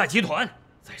是腐败集团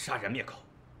在杀人灭口。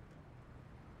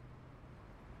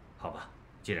好吧，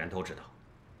既然都知道，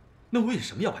那为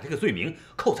什么要把这个罪名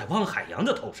扣在汪海洋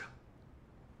的头上？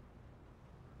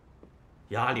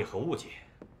压力和误解，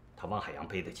他汪海洋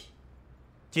背得起。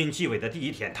进纪委的第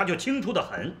1天，他就清楚得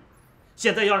很。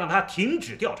现在要让他停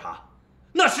止调查，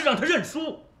那是让他认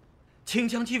输。清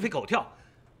江鸡飞狗跳，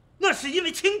那是因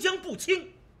为清江不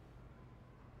清。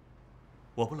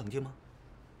我不冷静吗？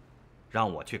让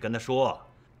我去跟他说，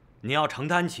你要承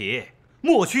担起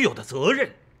莫须有的责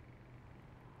任。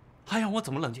还让我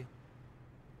怎么冷静？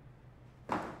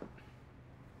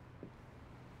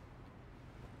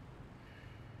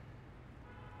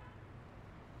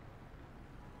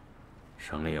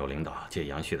省里有领导借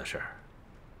杨旭的事儿，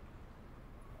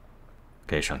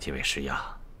给省纪委施压。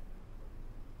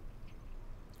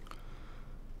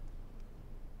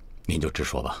您就直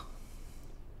说吧。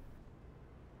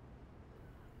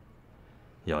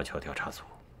要求调查组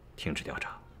停止调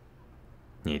查，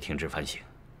你停止反省。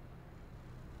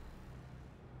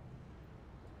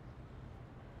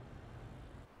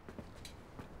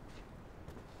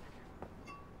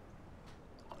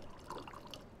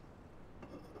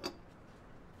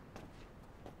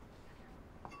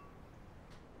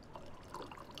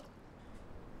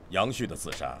杨旭的自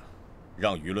杀，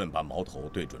让舆论把矛头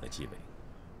对准了纪委。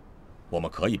我们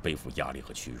可以背负压力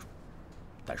和屈辱，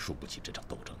但输不起这场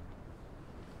斗争。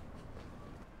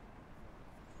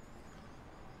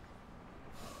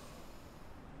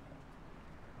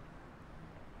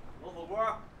有火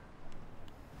锅。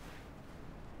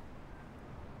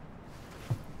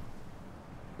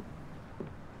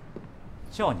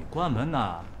叫你关门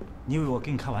呢，你以为我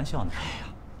跟你开玩笑呢？哎呀，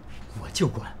我就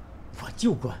关，我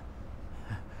就关。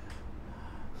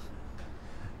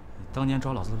当年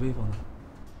抓老子的威风呢？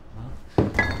啊？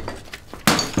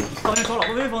当年抓老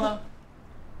子威风呢？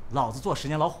老子坐10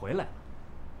年牢回来了，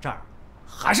这儿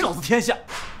还是老子天下。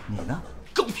你呢？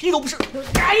狗屁都不是！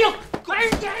哎呦，快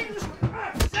点！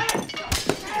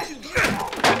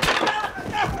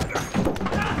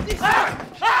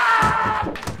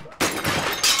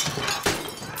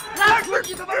拉出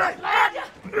你他妈来！来！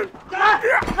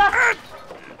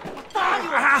我打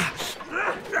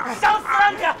你！想死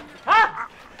啊你！啊！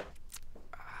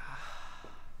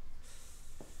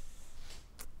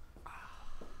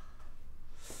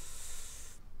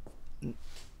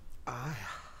哎呀，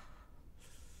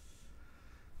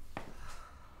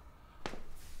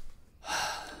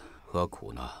何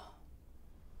苦呢？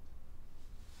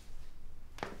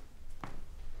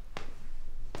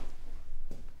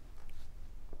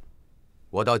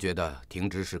我倒觉得停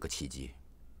职是个契机。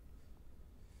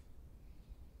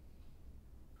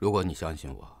如果你相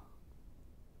信我，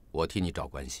我替你找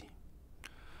关系，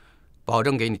保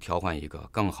证给你调换一个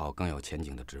更好、更有前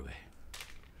景的职位。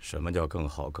什么叫更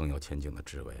好、更有前景的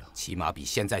职位啊？起码比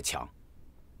现在强。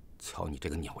瞧你这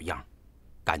个鸟样，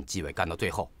干纪委干到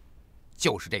最后，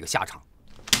就是这个下场。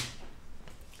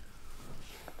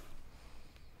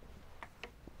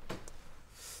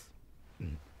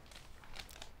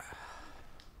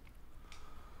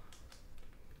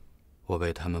我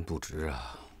为他们不值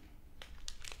啊！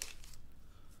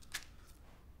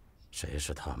谁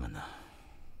是他们呢？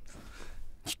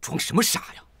你装什么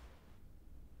傻呀？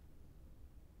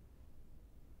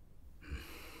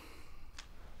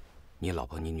你老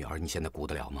婆、你女儿，你现在顾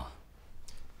得了吗？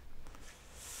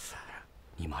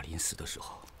你妈临死的时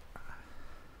候，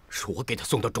是我给她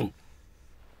送的终。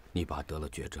你爸得了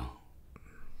绝症，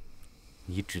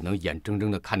你只能眼睁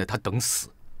睁地看着他等死。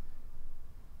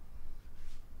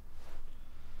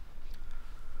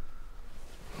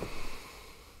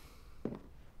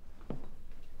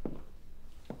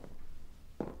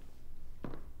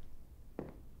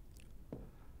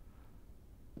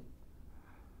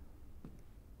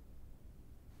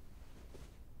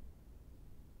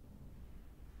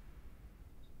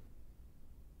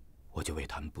我就为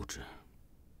他们不值。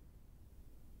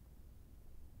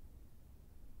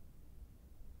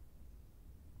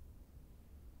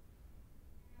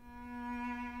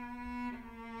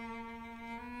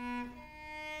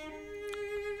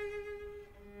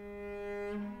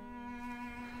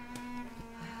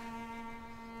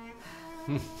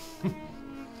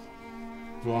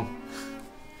王，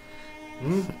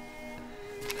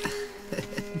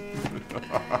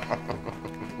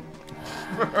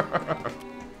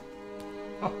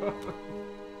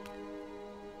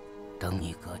等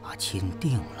你哥把亲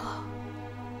定了，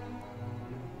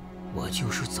我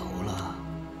就是走了，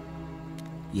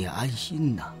也安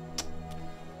心呐。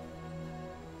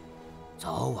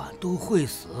早晚都会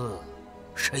死，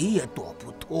谁也躲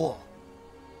不脱。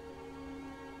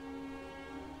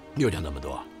又讲那么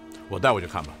多，我带我去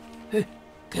看吧。哎，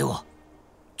给我，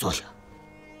坐下。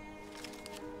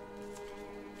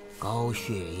高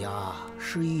血压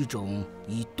是一种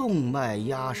以动脉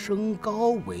压升高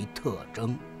为特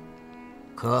征，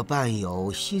可伴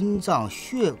有心脏、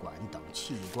血管等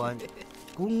器官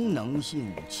功能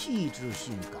性、器质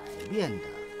性改变的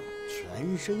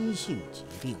全身性疾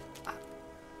病。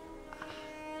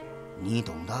你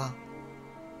懂的？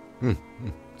嗯。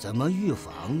怎么预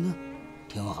防呢？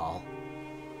听好：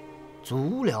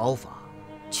足疗法、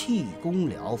气功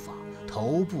疗法、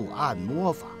头部按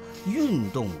摩法、运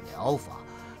动疗法。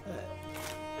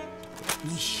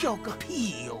你笑个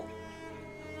屁哟！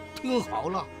听好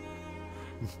了。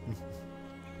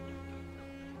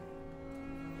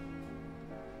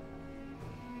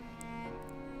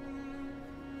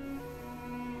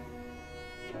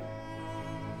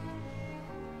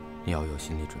你要有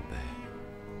心理准备。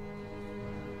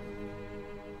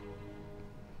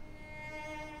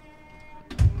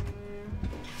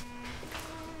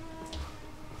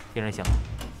病人醒了，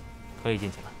可以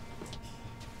进去了。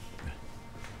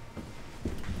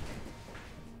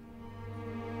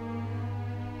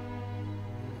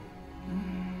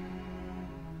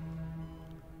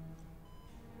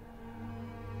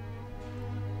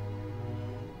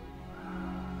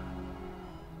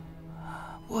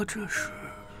我这是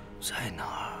在哪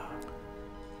儿？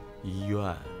医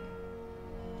院。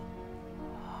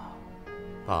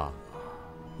爸，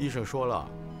医生说了，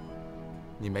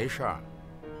你没事儿。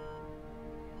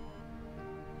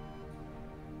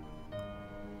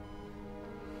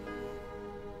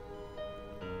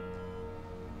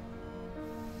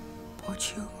伯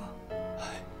清啊，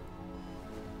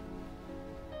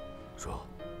说，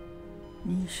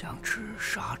你想吃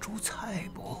杀猪菜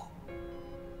不？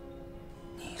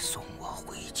你送我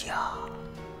回家，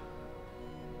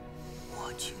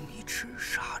我请你吃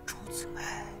杀猪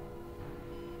菜。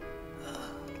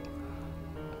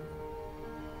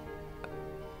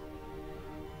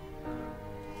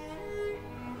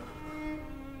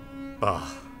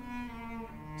爸，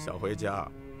想回家，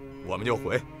我们就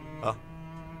回啊。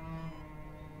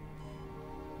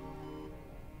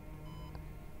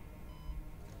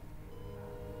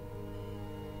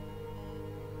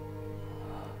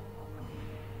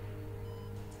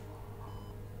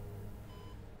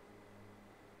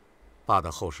爸的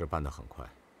后事办得很快，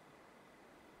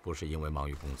不是因为忙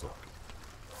于工作，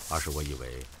而是我以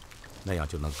为那样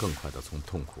就能更快地从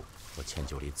痛苦和迁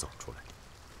就里走出来。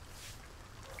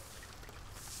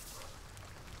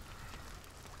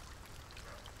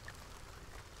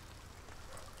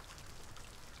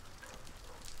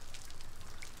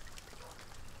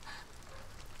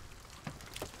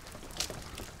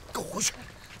给我回去！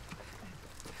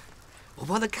我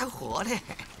帮他干活嘞。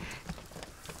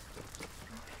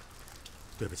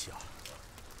对不起啊，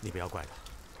你不要怪他。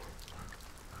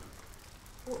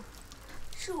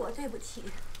是我对不起。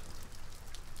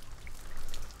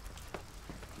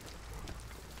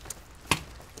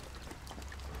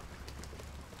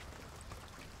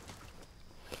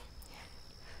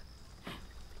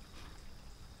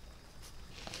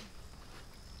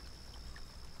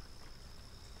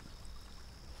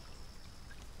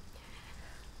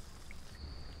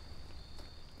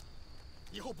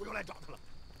以后不用来找他了。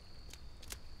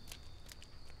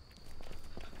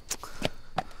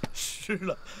湿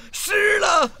了，湿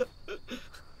了！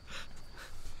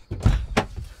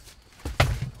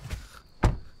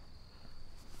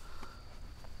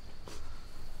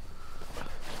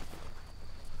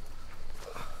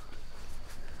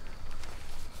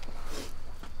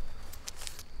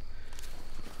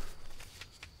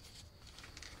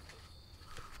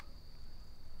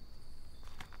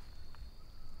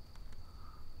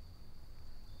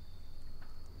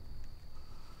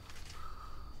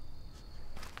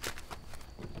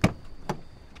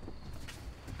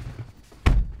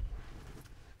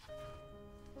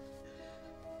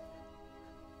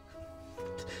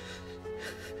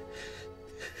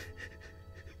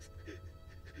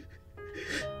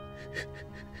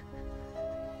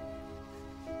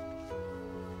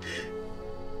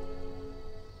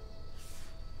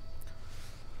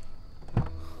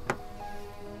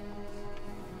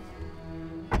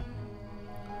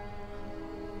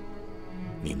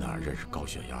你哪认识高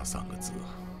血压3个字？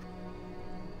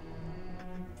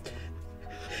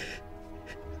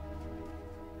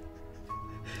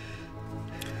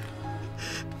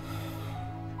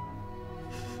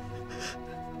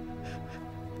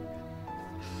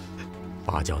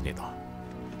爸教你的。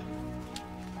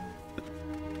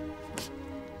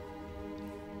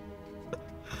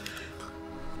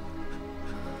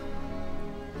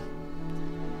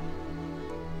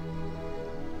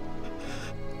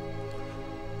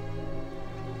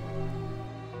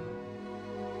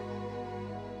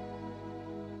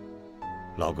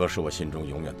老哥是我心中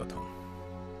永远的疼，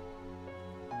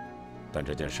但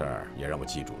这件事儿也让我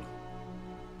记住了，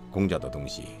公家的东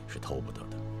西是偷不得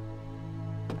的。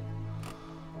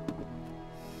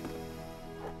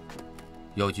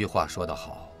有句话说得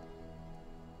好：“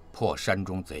破山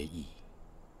中贼易，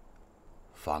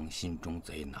防心中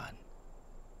贼难。”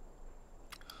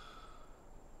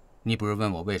你不是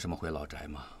问我为什么回老宅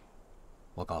吗？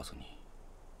我告诉你，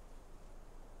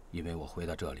因为我回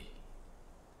到这里，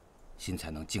心才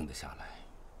能静得下来。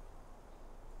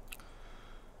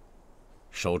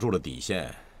守住了底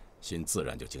线，心自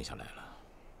然就静下来了。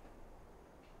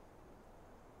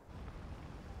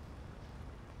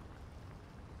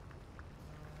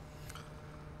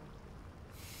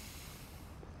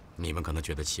你们可能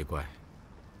觉得奇怪，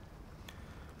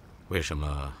为什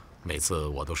么每次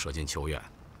我都舍近求远，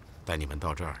带你们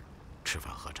到这儿吃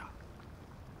饭喝茶？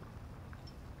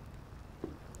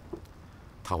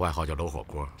他外号叫楼火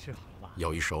锅，吃好了吧？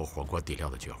有一手火锅底料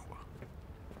的绝活。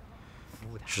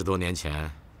10多年前，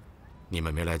你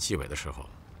们没来纪委的时候，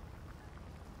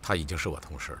他已经是我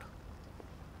同事了。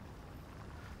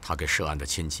他给涉案的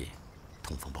亲戚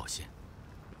通风报信。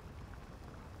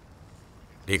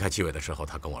离开纪委的时候，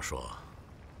他跟我说，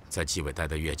在纪委待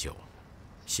得越久，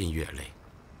心越累，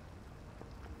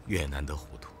越难得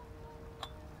糊涂。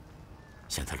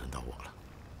现在轮到我了。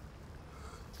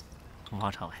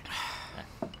王常委，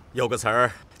有个词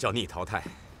儿叫逆淘汰，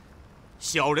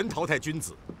小人淘汰君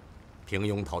子，平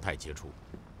庸淘汰杰出。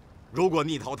如果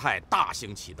逆淘汰大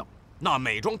行其道，那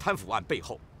每桩贪腐案背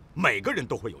后，每个人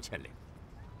都会有牵连，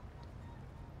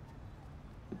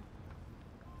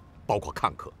包括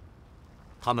看客。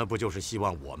他们不就是希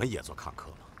望我们也做看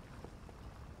客吗？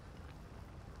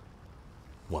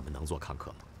我们能做看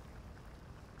客吗？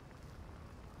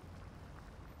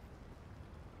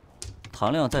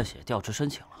唐亮在写调职申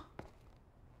请了，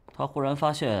他忽然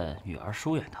发现女儿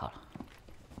疏远他了，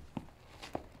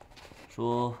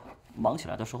说忙起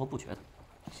来的时候不觉得，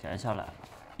闲下来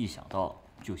一想到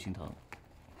就心疼。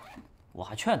我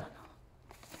还劝他呢，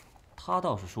他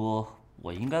倒是说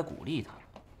我应该鼓励他，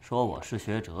说我是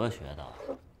学哲学的，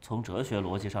从哲学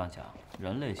逻辑上讲，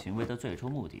人类行为的最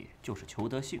终目的就是求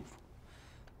得幸福。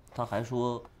他还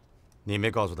说，你没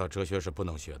告诉他哲学是不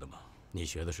能学的吗？你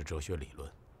学的是哲学理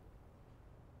论。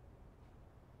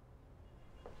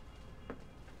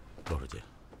罗书记，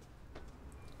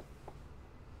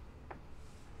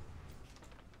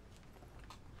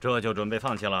这就准备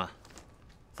放弃了，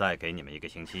再给你们1个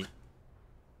星期。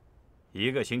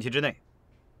1个星期之内，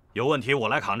有问题我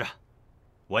来扛着。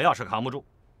我要是扛不住，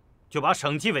就把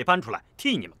省纪委搬出来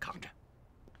替你们扛着。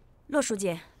骆书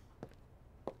记，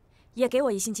也给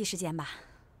我1星期时间吧。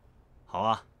好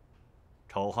啊，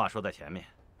丑话说在前面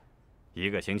，1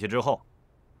个星期之后，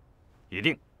一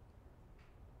定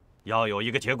要有一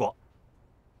个结果。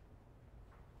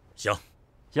行，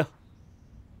行。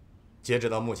截止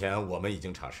到目前，我们已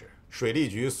经查实，水利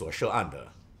局所涉案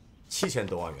的7000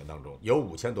多万元当中，有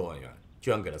5000多万元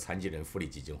捐给了残疾人福利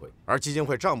基金会，而基金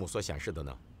会账目所显示的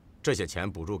呢，这些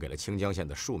钱补助给了清江县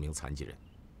的数名残疾人。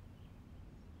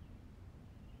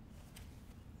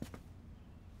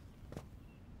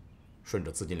顺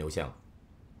着资金流向，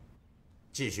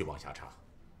继续往下查。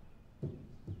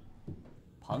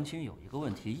庞青有一个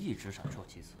问题一直闪烁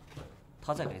其词，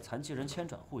他在给残疾人迁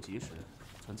转户籍时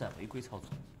存在违规操作。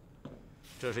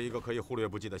这是一个可以忽略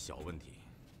不计的小问题。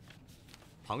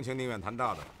庞青宁愿谈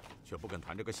大的，却不肯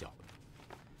谈这个小的。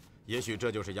也许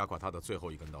这就是压垮他的最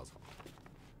后一根稻草。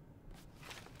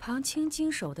庞青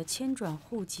经手的迁转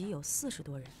户籍有40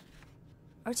多人，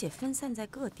而且分散在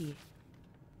各地。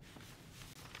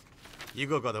一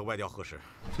个个的外调核实，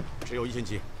只有1星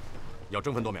期，要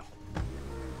争分夺秒。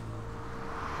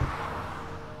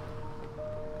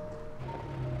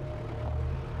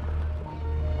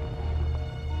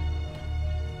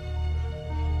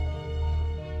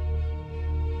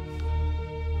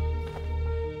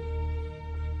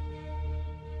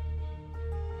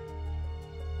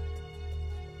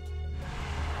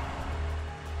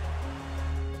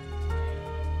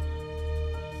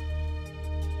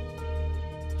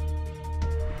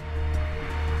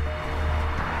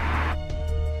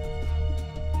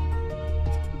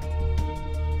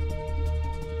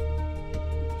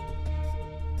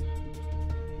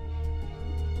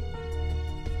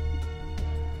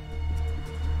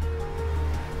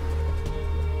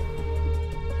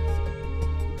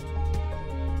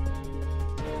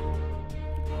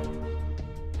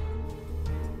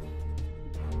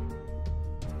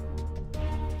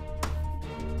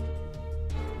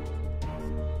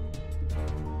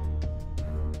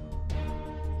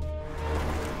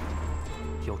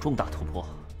有重大突破！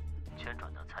迁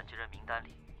转的残疾人名单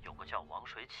里有个叫王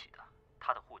水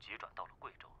籍转到了贵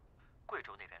州，贵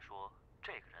州那边说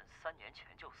这个人3年前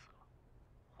就死了，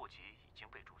户籍已经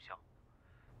被注销。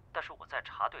但是我在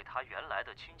查对他原来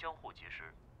的清江户籍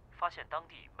时，发现当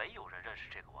地没有人认识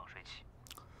这个王水起。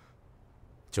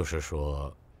就是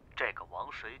说，这个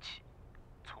王水起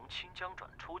从清江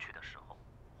转出去的时候，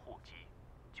户籍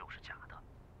就是假的。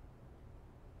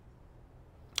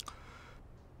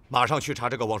马上去查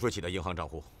这个王水起的银行账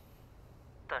户。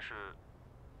但是，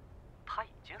他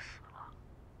已经死了。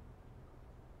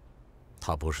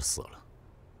他不是死了，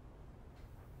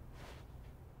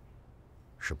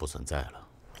是不存在了。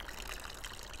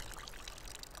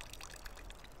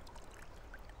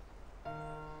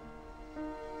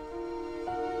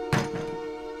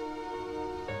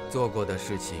做过的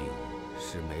事情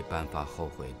是没办法后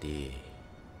悔的。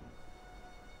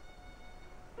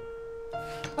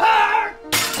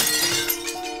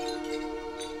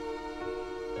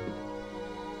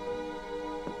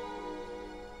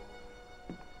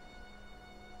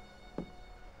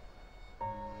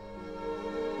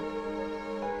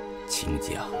清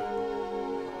江，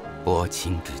博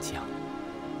清之江，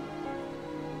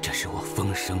这是我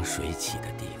风生水起的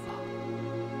地方。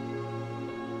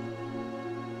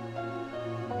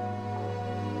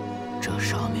这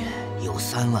上面有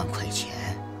3万块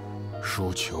钱，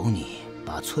叔求你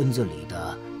把村子里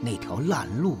的那条烂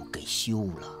路给修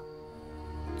了。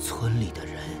村里的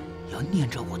人要念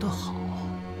着我的好，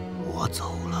我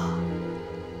走了，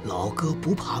老哥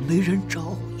不怕没人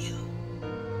照应。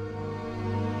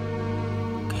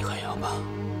给海洋吧，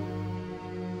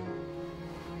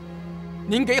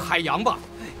您给海洋吧。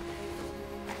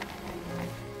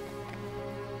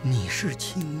你是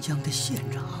清江的县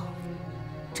长，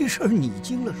这事儿你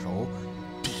经了手，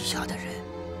底下的人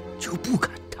就不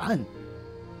敢谈。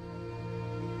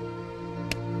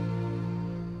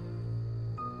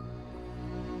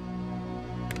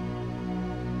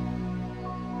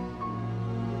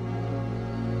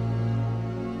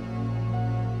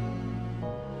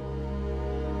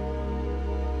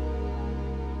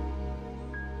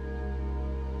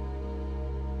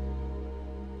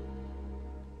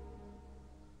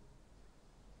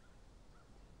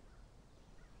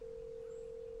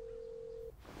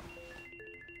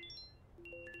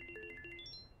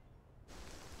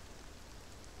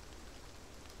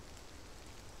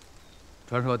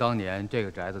传说当年这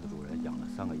个宅子的主人养了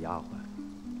3个丫鬟，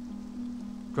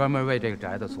专门为这个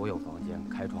宅子所有房间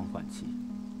开窗换气。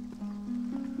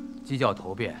鸡叫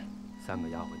头遍，3个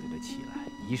丫鬟就得起来，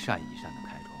一扇一扇的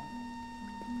开窗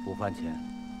户。午饭前，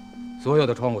所有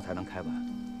的窗户才能开完。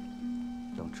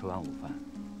等吃完午饭，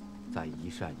再一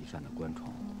扇一扇的关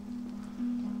窗户，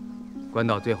关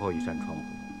到最后一扇窗户，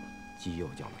鸡又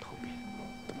叫了头遍。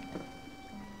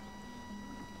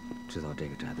知道这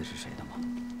个宅子是谁的吗？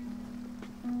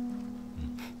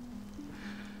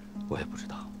我也不知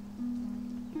道，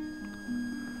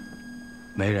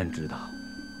没人知道，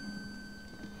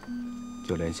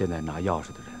就连现在拿钥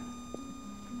匙的人，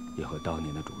也和当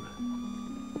年的主人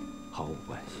毫无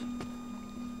关系。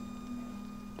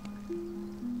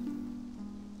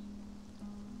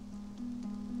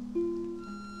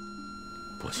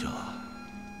伯兄，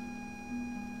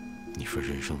你说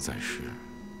人生在世，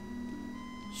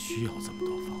需要这么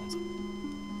多房子？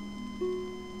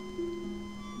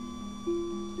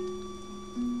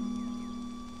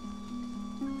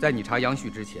在你查杨旭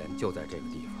之前，就在这个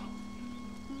地方，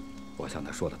我向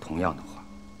他说了同样的话。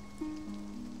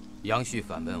杨旭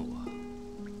反问我：“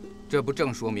这不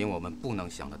正说明我们不能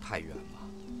想得太远吗？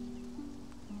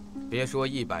别说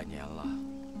100年了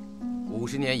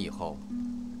，50年以后，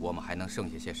我们还能剩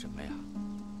下些什么呀？”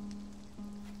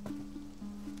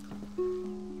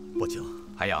伯清，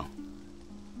海洋，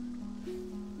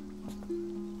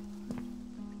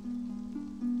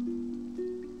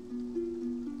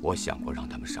我想过让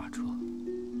他们刹车，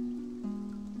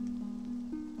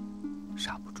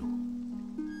刹不住。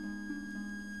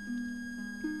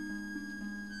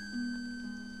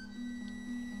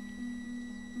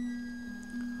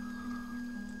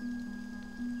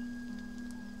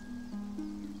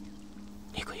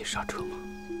你可以刹车吗？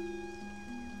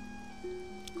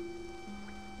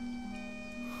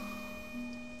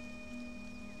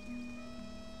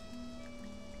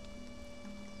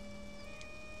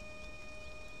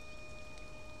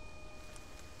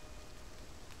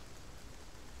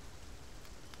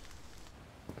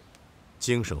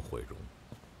精神毁容。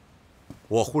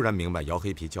我忽然明白姚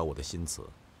黑皮教我的新词，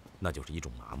那就是一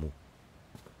种麻木。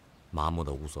麻木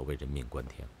的无所谓人命关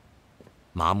天，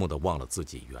麻木的忘了自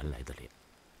己原来的脸。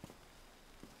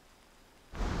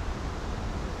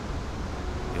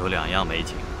有2样美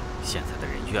景，现在的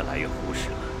人越来越忽视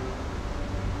了：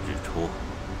日出、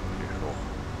日落、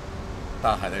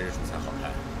大海的日出才好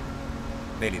看，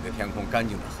那里的天空干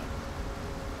净得很。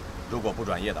如果不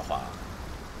转业的话，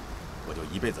我就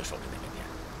一辈子守着那片天。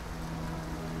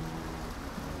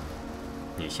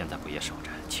你现在不也守着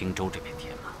青州这片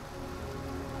天吗？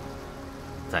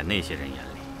在那些人眼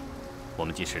里，我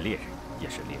们既是猎人，也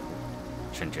是猎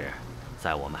物，甚至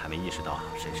在我们还没意识到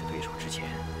谁是对手之前，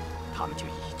他们就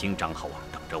已经张好网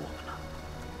等着我们了。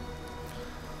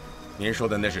您说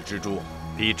的那是蜘蛛，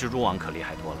比蜘蛛网可厉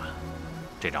害多了。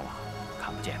这张网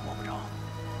看不见摸不着，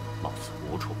貌似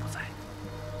无处不在。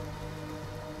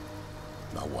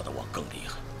那我的网更厉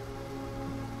害，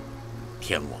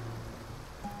天网。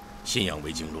信仰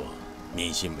为经络，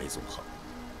民心为纵横。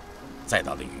再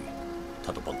大的鱼，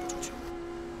它都蹦不出去。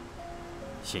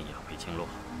信仰为经络，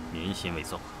民心为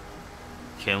纵横。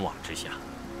天网之下，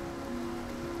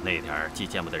那点既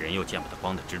见不得人又见不得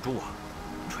光的蜘蛛网，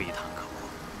吹弹可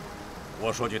破。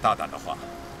我说句大胆的话，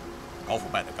搞腐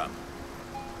败的干部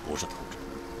不是同志。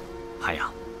海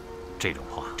洋，这种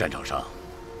话，战场上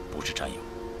不是战友，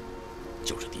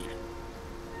就是敌人。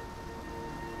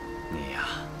你呀，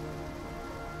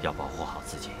要保护好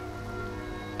自己。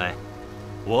哎，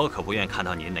我可不愿看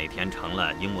到你哪天成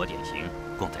了英模典型，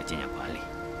供在纪念馆里。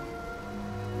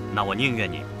那我宁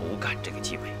愿你不干这个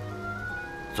纪委，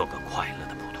做个快乐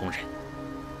的普通人。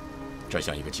这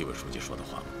像一个纪委书记说的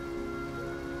话吗？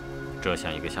这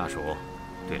像一个下属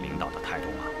对领导的态度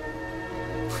吗？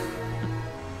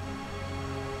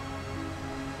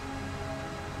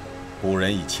古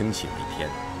人以清洗为天，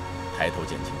抬头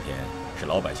见青天是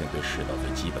老百姓对世道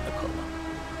最基本的渴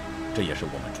望，这也是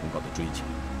我们崇高的追求。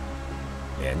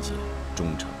廉洁、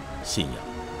忠诚、信仰，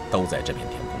都在这片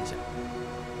天空下。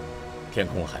天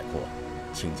空海阔，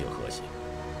清净和谐，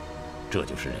这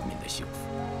就是人民的幸福。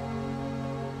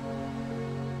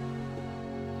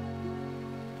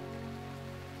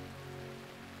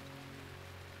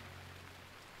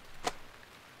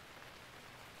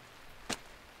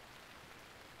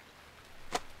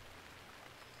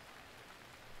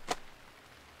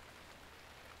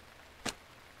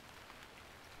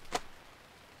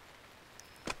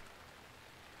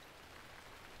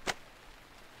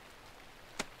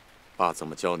爸怎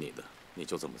么教你的，你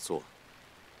就怎么做。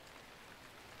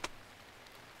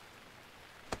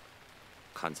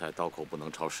砍菜刀口不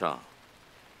能朝上，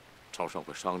朝上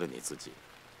会伤着你自己。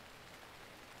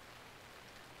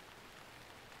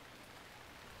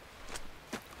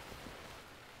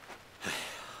哎呀，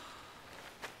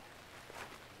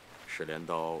石镰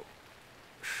刀，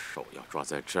手要抓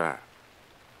在这儿，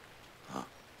啊，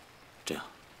这样。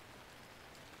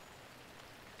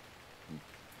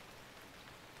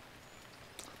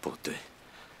不对，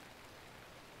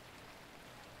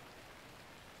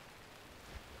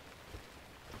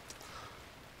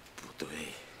不对，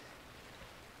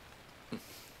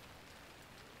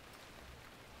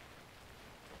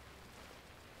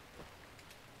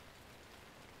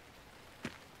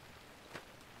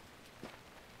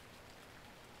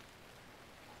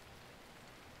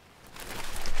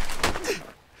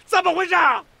怎么回事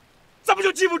啊？怎么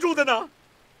就记不住的呢？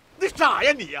你傻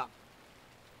呀你呀！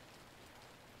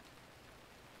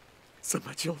怎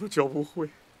么教都教不会，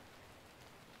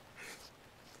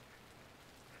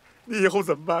你以后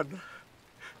怎么办呢？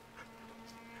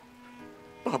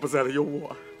爸不在了，有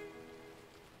我。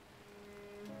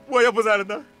我要不在了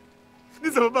呢，你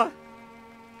怎么办？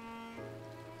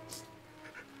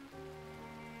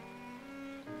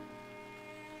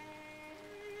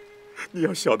你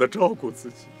要晓得照顾自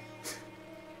己。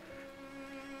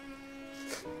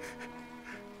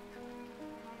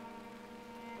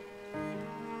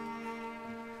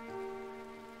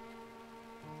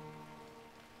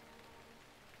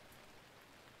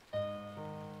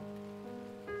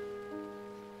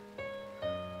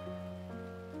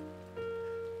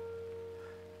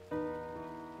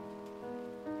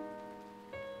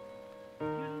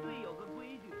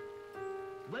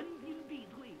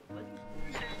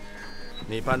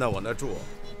你搬到我那住，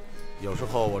有时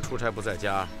候我出差不在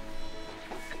家，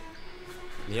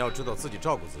你要知道自己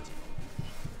照顾自己，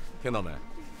听到没？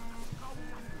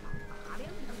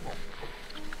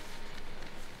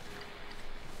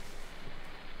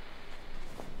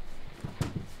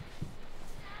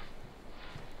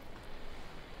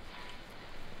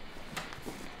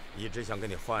一直想跟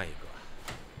你换一个，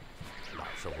老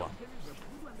是忘。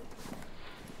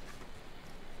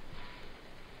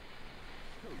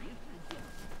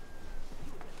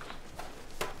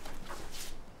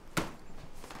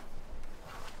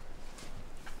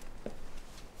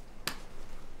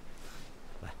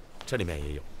这里面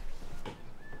也有。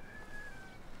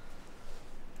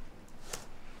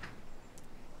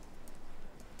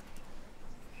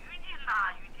于禁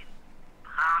呐，于禁，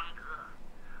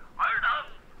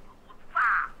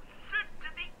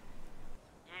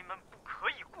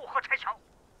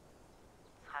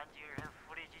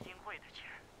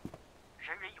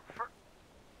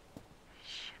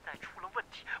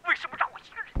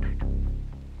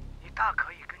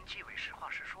纪委实话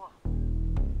实说，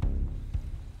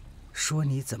说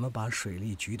你怎么把水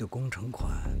利局的工程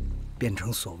款变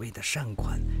成所谓的善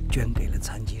款，捐给了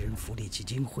残疾人福利基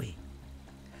金会，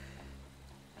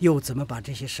又怎么把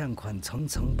这些善款层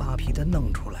层扒皮的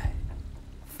弄出来，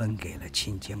分给了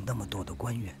钦江那么多的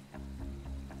官员。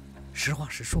实话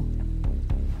实说。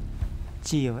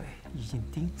纪委已经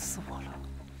盯死我了，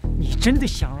你真的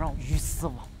想让鱼死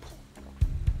网破？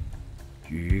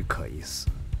鱼可以死，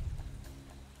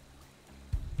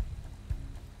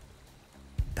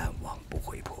但网不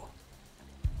会破。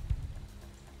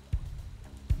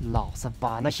老子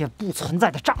把那些不存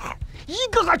在的账号一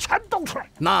个个全抖出来。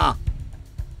那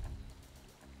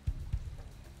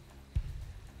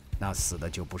死的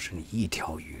就不是你一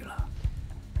条鱼了。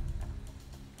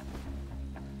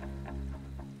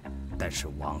但是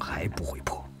网还不会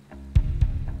破。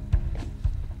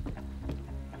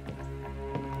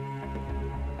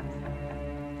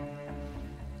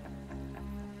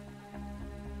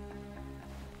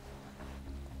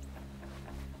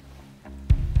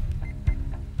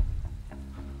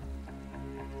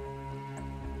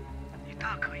你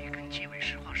大可以跟纪委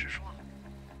实话实说。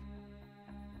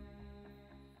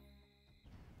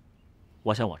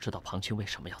我想我知道庞青为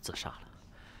什么要自杀了。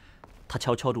他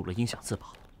悄悄入了音响自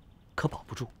保。可保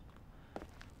不住，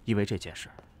因为这件事，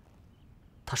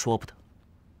他说不得。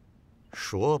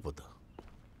说不得。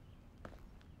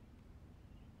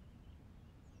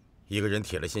一个人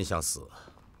铁了心想死，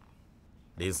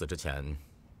临死之前，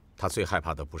他最害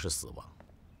怕的不是死亡，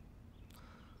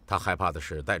他害怕的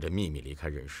是带着秘密离开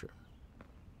人世。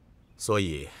所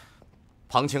以，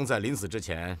庞青在临死之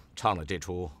前唱了这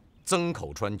出《曾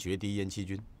口川决堤淹七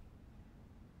军》。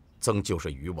曾就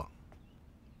是渔网。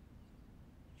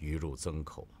鱼入曾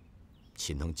口，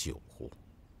岂能久乎？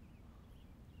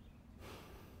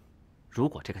如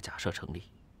果这个假设成立，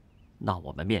那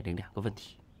我们面临2个问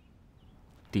题：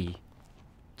第一，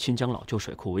钦江老旧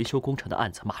水库维修工程的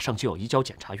案子马上就要移交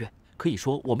检察院，可以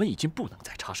说我们已经不能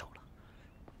再插手了；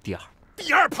第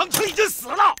二，庞青已经死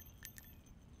了。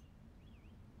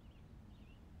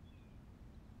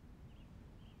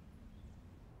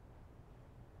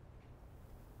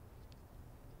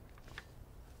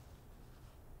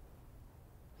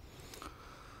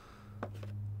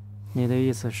你的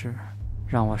意思是，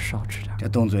让我少吃点？这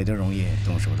动嘴的容易，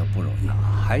动手的不容易。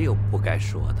还有不该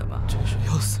说的吗？这是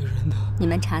要死人的。你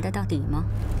们查得到底吗？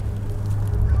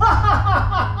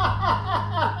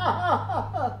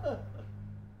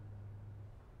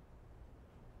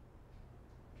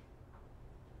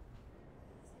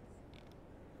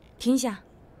停下！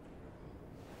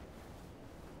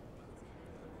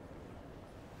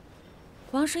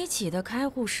王水起的开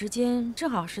户时间正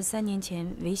好是3年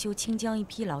前维修清江一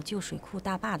批老旧水库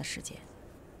大坝的时间。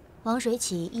王水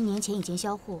起1年前已经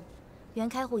销户，原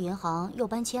开户银行又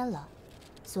搬迁了，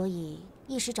所以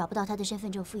一时找不到他的身份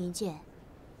证复印件。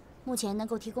目前能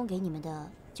够提供给你们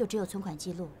的就只有存款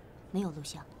记录，没有录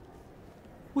像。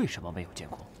为什么没有监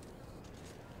控？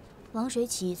王水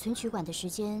起存取款的时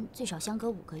间最少相隔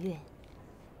5个月，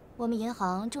我们银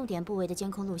行重点部位的监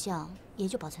控录像也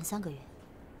就保存3个月。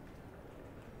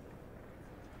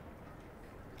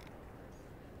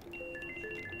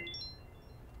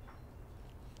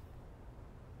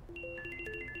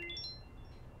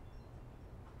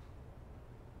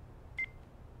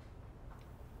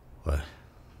喂，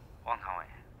汪常委，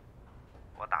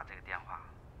我打这个电话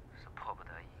是迫不得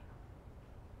已。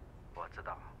我知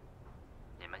道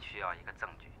你们需要一个证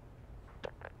据。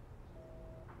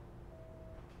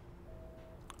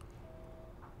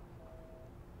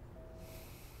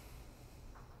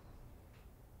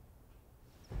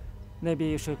那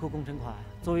笔水库工程款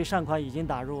作为善款已经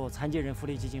打入残疾人福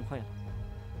利基金会了，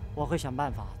我会想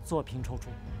办法做平筹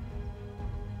出。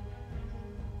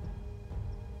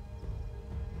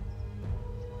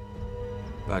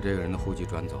把这个人的户籍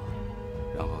转走，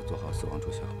然后做好死亡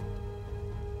注销。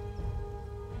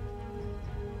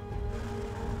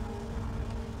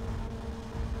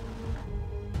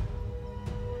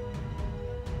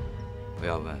不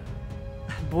要问。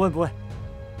不问不问，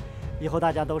以后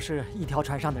大家都是一条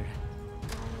船上的人。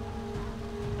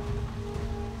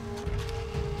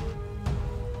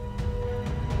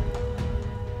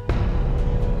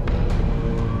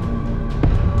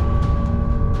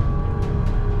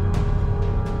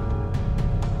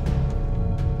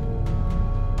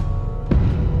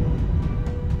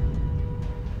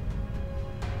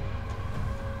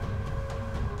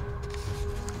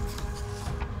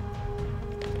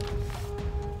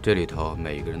这里头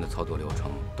每一个人的操作流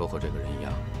程都和这个人一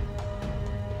样。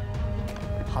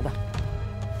好的。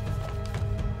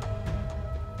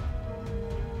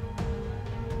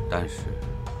但是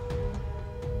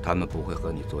他们不会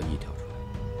和你坐一条船。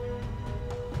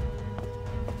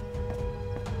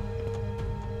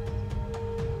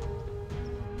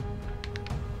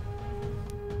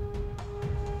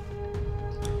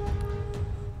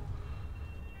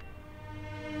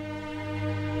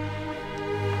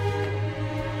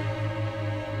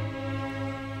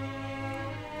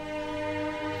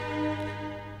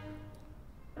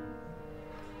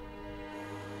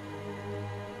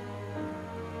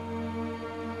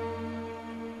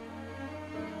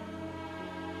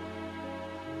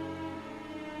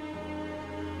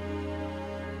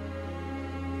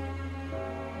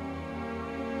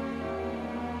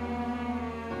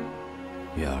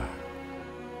月儿，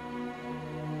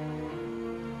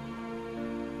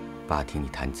爸听你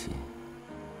弹琴，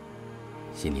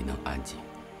心里能安静。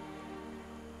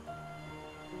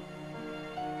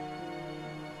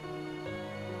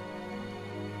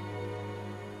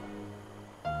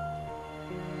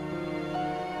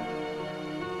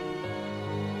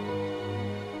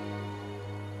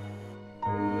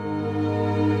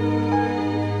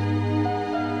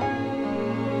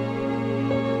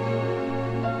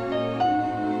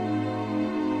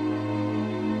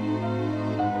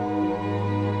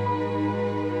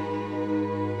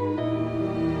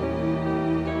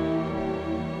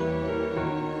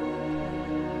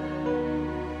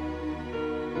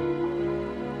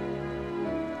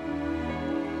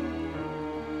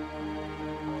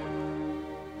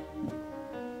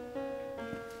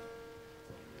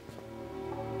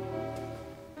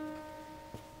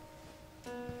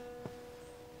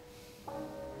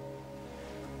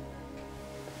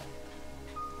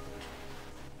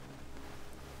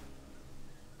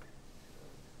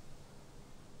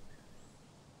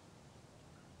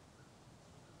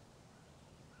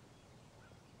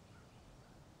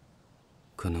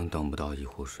可能等不到一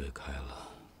湖水开了。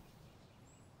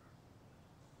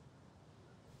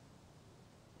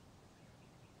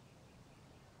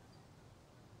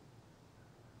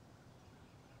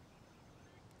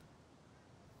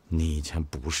你以前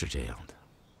不是这样的。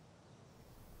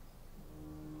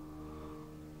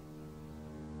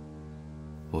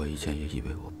我以前也以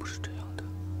为我不是这样的。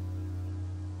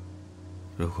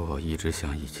如果我一直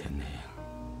像以前那样，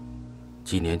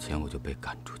几年前我就被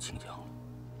赶出清江了。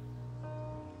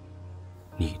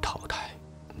你淘汰，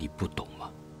你不懂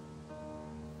吗？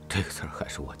这个词儿还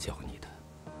是我教你的。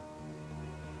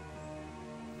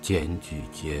检举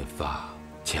揭发，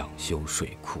抢修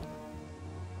水库，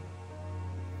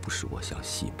不是我想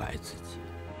洗白自己，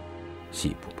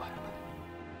洗不白了。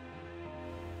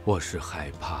我是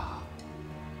害怕，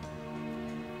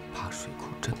怕水库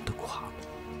真的垮了。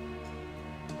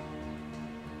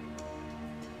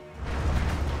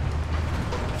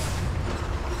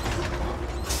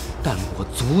但我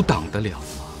阻挡得了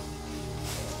吗？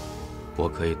我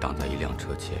可以挡在一辆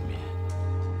车前面，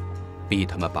逼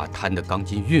他们把摊的钢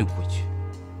筋运回去。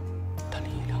但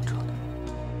另一辆车呢？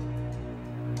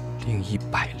另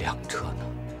100辆车呢？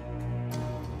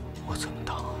我怎么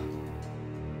挡啊？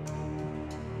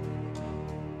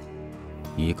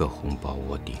一个红包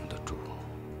我顶得住，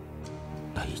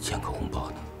那1000个红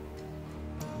包呢？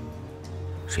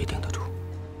谁顶得住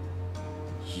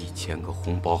？1000个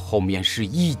红包后面是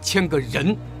1000个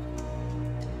人，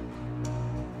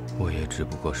我也只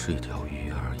不过是一条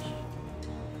鱼而已。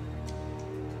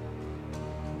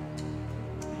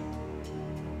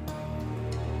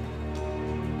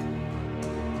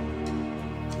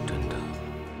真的，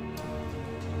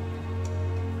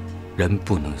人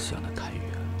不能想得太远。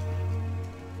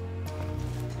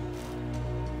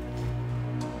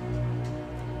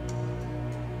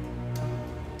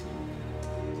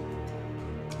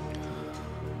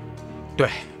对，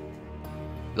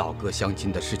老哥相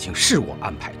亲的事情是我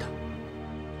安排的，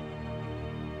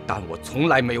但我从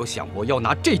来没有想过要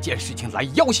拿这件事情来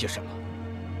要挟什么。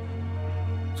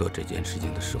做这件事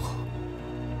情的时候，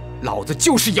老子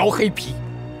就是摇黑皮。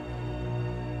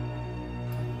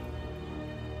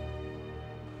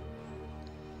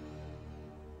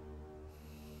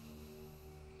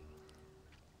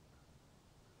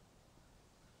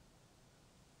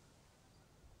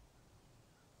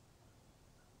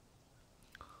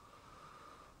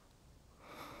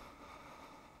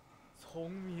从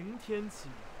明天起，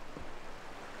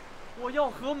我要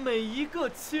和每一个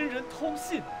亲人通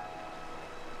信，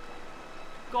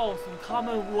告诉他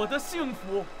们我的幸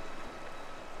福。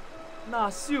那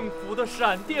幸福的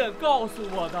闪电告诉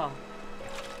我的，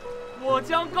我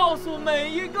将告诉每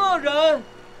一个人。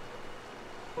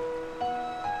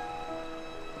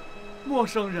陌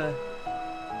生人，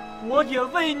我也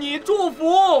为你祝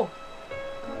福。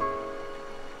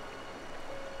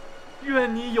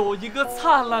愿你有一个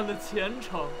灿烂的前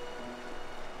程，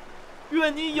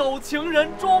愿你有情人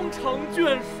终成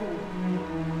眷属，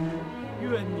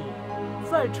愿你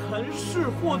在尘世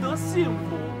获得幸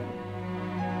福。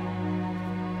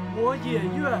我也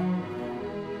愿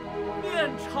面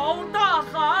朝大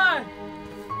海，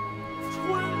春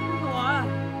暖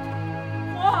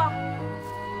花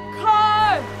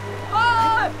开。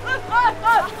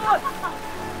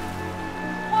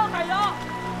汪海洋，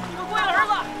你个龟儿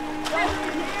子！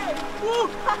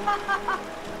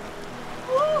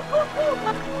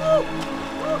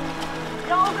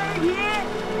姚飞皮，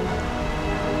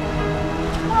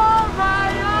汪海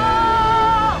洋，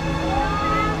明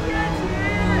天起，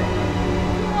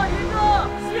做一个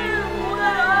幸福的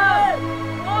人。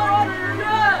我只愿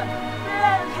面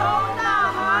朝大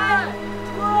海，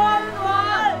春暖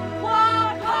花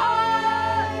开。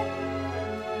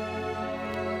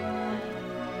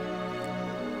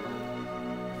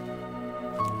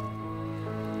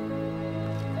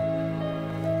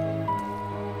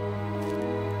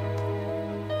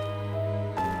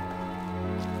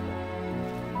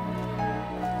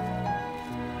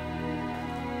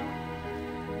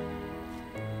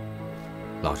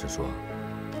老实说，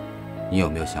你有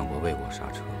没有想过为我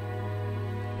刹车？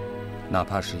哪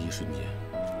怕是一瞬间。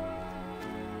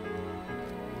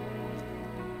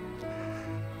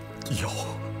有。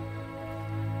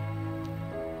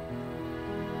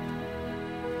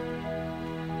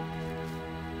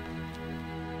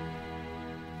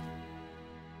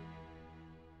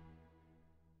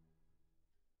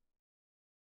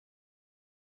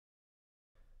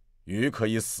鱼可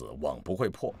以死，网不会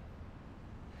破。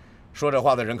说这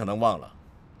话的人可能忘了，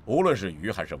无论是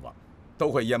鱼还是网，都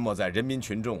会淹没在人民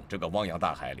群众这个汪洋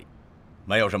大海里，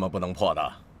没有什么不能破的。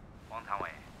王常委，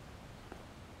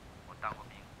我当过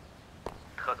兵，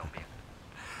特种兵。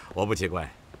我不奇怪，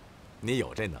你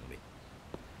有这能力，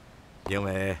因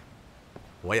为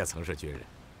我也曾是军人。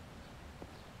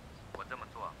我这么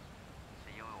做，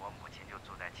是因为我母亲就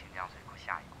住在清江水库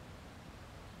下游。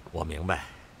我明白。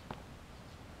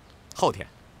后天，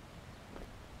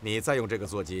你再用这个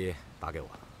座机打给我。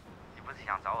你不是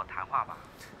想找我谈话吧？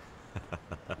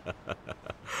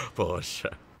不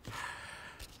是，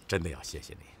真的要谢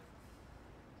谢你。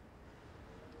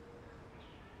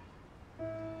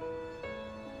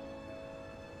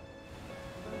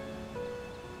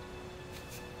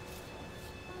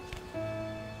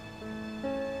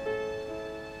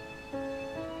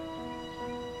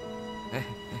哎。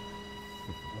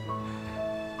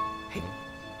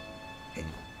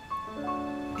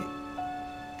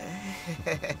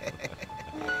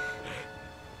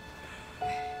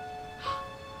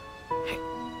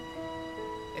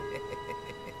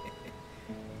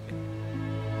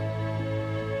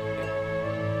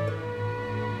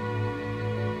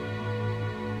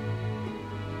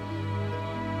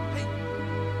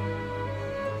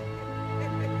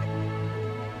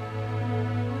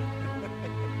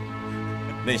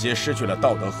那些失去了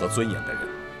道德和尊严的人，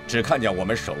只看见我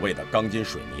们守卫的钢筋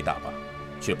水泥大坝，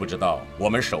却不知道我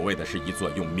们守卫的是一座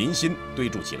用民心堆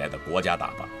筑起来的国家大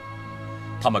坝。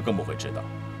他们更不会知道，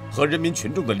和人民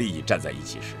群众的利益站在一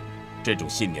起时，这种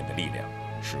信念的力量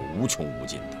是无穷无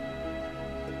尽的。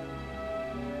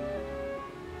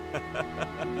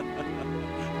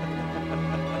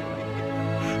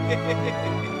嘿嘿嘿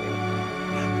嘿。